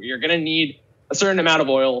 that we are going to need a certain amount of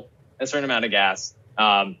oil, a certain amount of gas.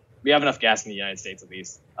 We have enough gas in the United States, at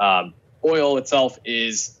least. Oil itself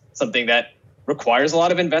is something that requires a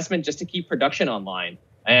lot of investment just to keep production online.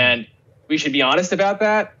 And we should be honest about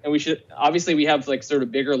that. And we should, obviously, we have like sort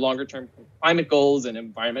of bigger, longer term climate goals and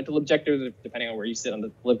environmental objectives, depending on where you sit on the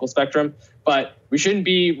political spectrum. But we shouldn't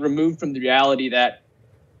be removed from the reality that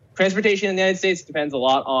transportation in the United States depends a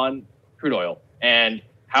lot on crude oil. And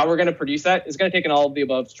how we're going to produce that is going to take an all of the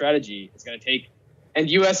above strategy. It's going to take, and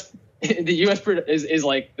the U.S. is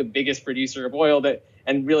like the biggest producer of oil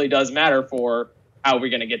and really does matter for how we're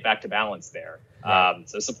going to get back to balance there.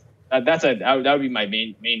 So that would be my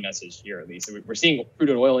main message here, at least. So we're seeing crude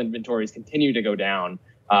oil inventories continue to go down.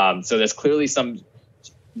 So there's clearly some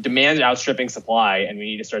demand outstripping supply, and we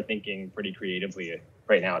need to start thinking pretty creatively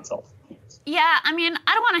right now itself. Yeah, I mean,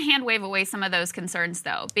 I don't want to hand wave away some of those concerns,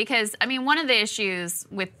 though, because, I mean, one of the issues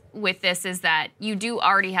with this is that you do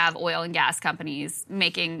already have oil and gas companies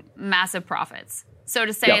making massive profits. So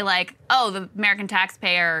to say, like, oh, the American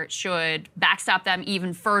taxpayer should backstop them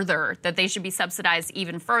even further, that they should be subsidized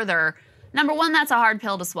even further, number one, that's a hard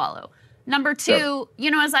pill to swallow. Number two, you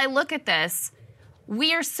know, as I look at this,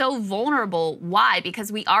 we are so vulnerable. Why?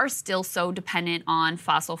 Because we are still so dependent on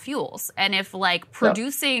fossil fuels. And if, like,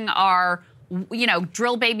 producing our, you know,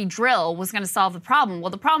 drill baby drill was going to solve the problem,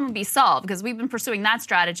 well, the problem would be solved because we've been pursuing that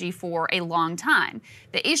strategy for a long time.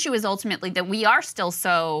 The issue is ultimately that we are still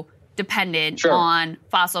so dependent on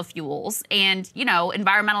fossil fuels. And, you know,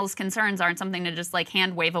 environmentalist concerns aren't something to just like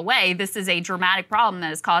hand wave away. This is a dramatic problem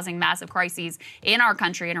that is causing massive crises in our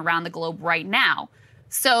country and around the globe right now.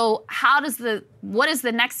 So what does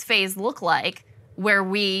the next phase look like where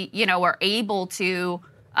we, you know, are able to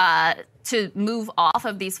move off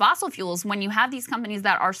of these fossil fuels when you have these companies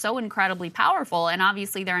that are so incredibly powerful, and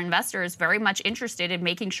obviously their investors very much interested in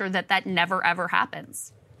making sure that that never, ever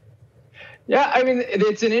happens? Yeah, I mean,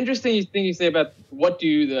 it's an interesting thing you say about what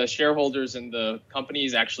do the shareholders and the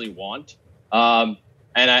companies actually want, and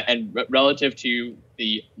relative to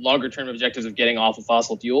the longer term objectives of getting off of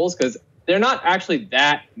fossil fuels, because they're not actually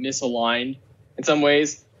that misaligned in some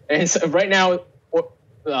ways. And so right now,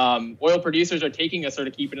 oil producers are taking a sort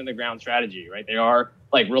of keep it in the ground strategy, right? They are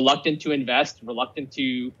like reluctant to invest, reluctant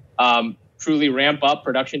to truly ramp up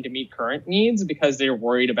production to meet current needs because they're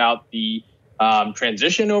worried about the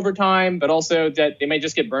transition over time, but also that they may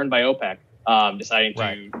just get burned by OPEC deciding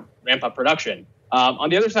to ramp up production. On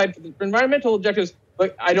the other side, for environmental objectives,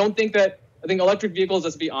 look, I think electric vehicles,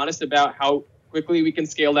 let's be honest about how quickly we can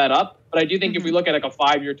scale that up. But I do think if we look at like a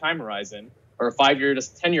 5-year time horizon or a 5-year to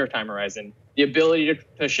 10-year time horizon, the ability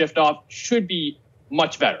to shift off should be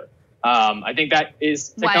much better. I think that is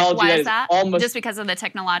technology. Why is that? Almost just because of the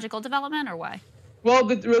technological development, or why? Well,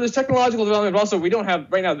 there's technological development, but also we don't have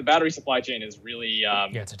right now. The battery supply chain is really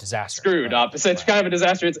it's a disaster. Screwed up. So it's kind of a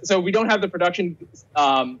disaster. So we don't have the production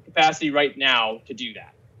capacity right now to do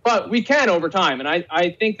that. But we can over time, and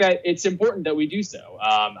I think that it's important that we do so.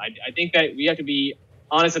 I think that we have to be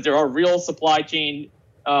honest that there are real supply chain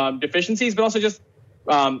deficiencies, but also just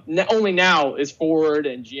only now is Ford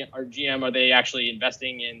and GM are they actually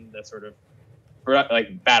investing in the sort of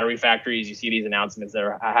like battery factories. You see these announcements that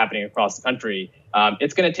are happening across the country.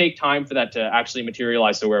 It's going to take time for that to actually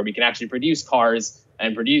materialize to where we can actually produce cars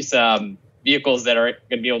and produce vehicles that are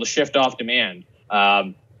going to be able to shift off demand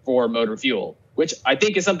for motor fuel, which I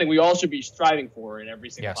think is something we all should be striving for in every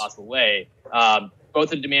single possible way, both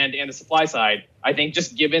the demand and the supply side. I think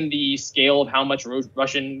just given the scale of how much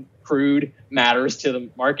Russian crude matters to the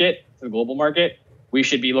market, to the global market, we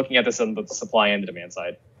should be looking at this on the supply and the demand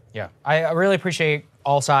side. Yeah, I really appreciate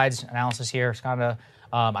all sides analysis here, Skanda.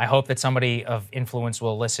 I hope that somebody of influence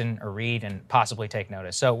will listen or read and possibly take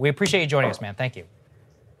notice. So we appreciate you joining us, man. Thank you.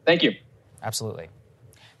 Thank you. Absolutely.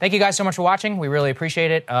 Thank you guys so much for watching. We really appreciate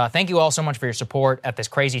it. Thank you all so much for your support at this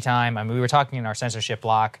crazy time. I mean, we were talking in our censorship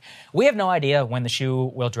block. We have no idea when the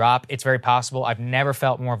shoe will drop. It's very possible. I've never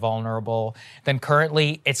felt more vulnerable than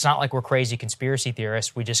currently. It's not like we're crazy conspiracy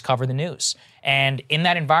theorists. We just cover the news. And in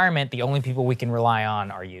that environment, the only people we can rely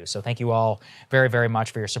on are you. So thank you all very, very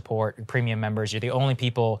much for your support. Premium members, you're the only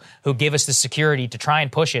people who give us the security to try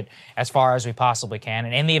and push it as far as we possibly can.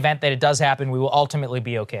 And in the event that it does happen, we will ultimately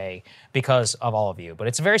be okay because of all of you. But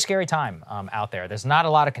it's a very scary time out there. There's not a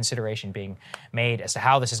lot of consideration being made as to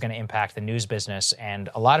how this is going to impact the news business. And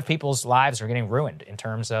a lot of people's lives are getting ruined in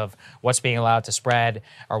terms of what's being allowed to spread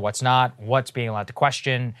or what's not, what's being allowed to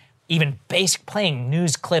question. Even basic playing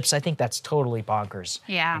news clips, I think that's totally bonkers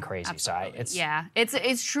and crazy. Absolutely. So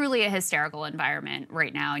it's truly a hysterical environment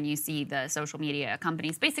right now, and you see the social media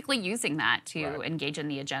companies basically using that to engage in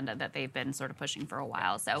the agenda that they've been sort of pushing for a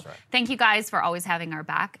while. So thank you guys for always having our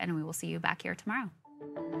back, and we will see you back here tomorrow.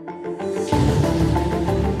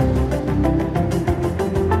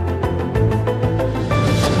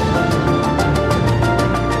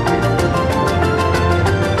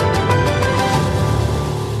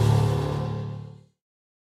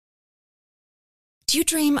 Do you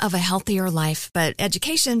dream of a healthier life, but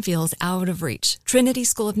education feels out of reach? Trinity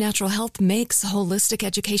School of Natural Health makes holistic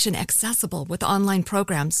education accessible with online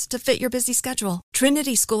programs to fit your busy schedule.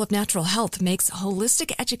 Trinity School of Natural Health makes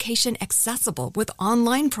holistic education accessible with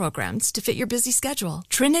online programs to fit your busy schedule.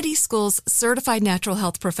 Trinity School's Certified Natural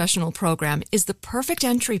Health Professional Program is the perfect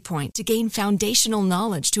entry point to gain foundational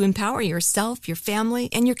knowledge to empower yourself, your family,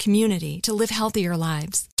 and your community to live healthier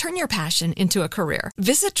lives. Turn your passion into a career.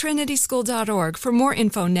 Visit trinityschool.org for more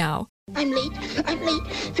info now. I'm late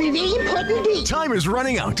for a very important date. Time is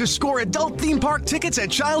running out to score adult theme park tickets at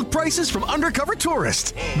child prices from Undercover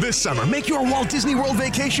Tourist. This summer, make your Walt Disney World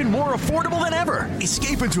vacation more affordable than ever.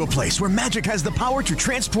 Escape into a place where magic has the power to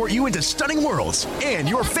transport you into stunning worlds and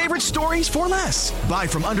your favorite stories for less. Buy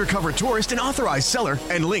from Undercover Tourist, an authorized seller,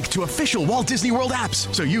 and link to official Walt Disney World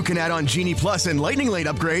apps so you can add on Genie Plus and Lightning Lane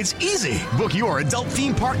upgrades easy. Book your adult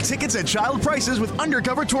theme park tickets at child prices with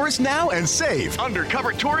Undercover Tourist now and save.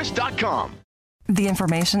 UndercoverTourist.com. The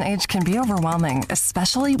information age can be overwhelming,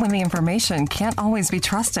 especially when the information can't always be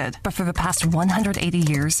trusted. But for the past 180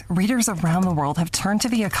 years, readers around the world have turned to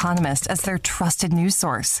The Economist as their trusted news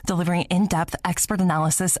source, delivering in-depth expert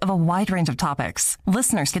analysis of a wide range of topics.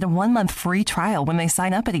 Listeners get a 1-month free trial when they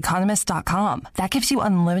sign up at economist.com. That gives you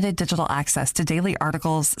unlimited digital access to daily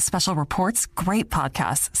articles, special reports, great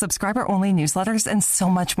podcasts, subscriber-only newsletters, and so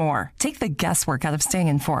much more. Take the guesswork out of staying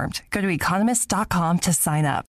informed. Go to economist.com to sign up.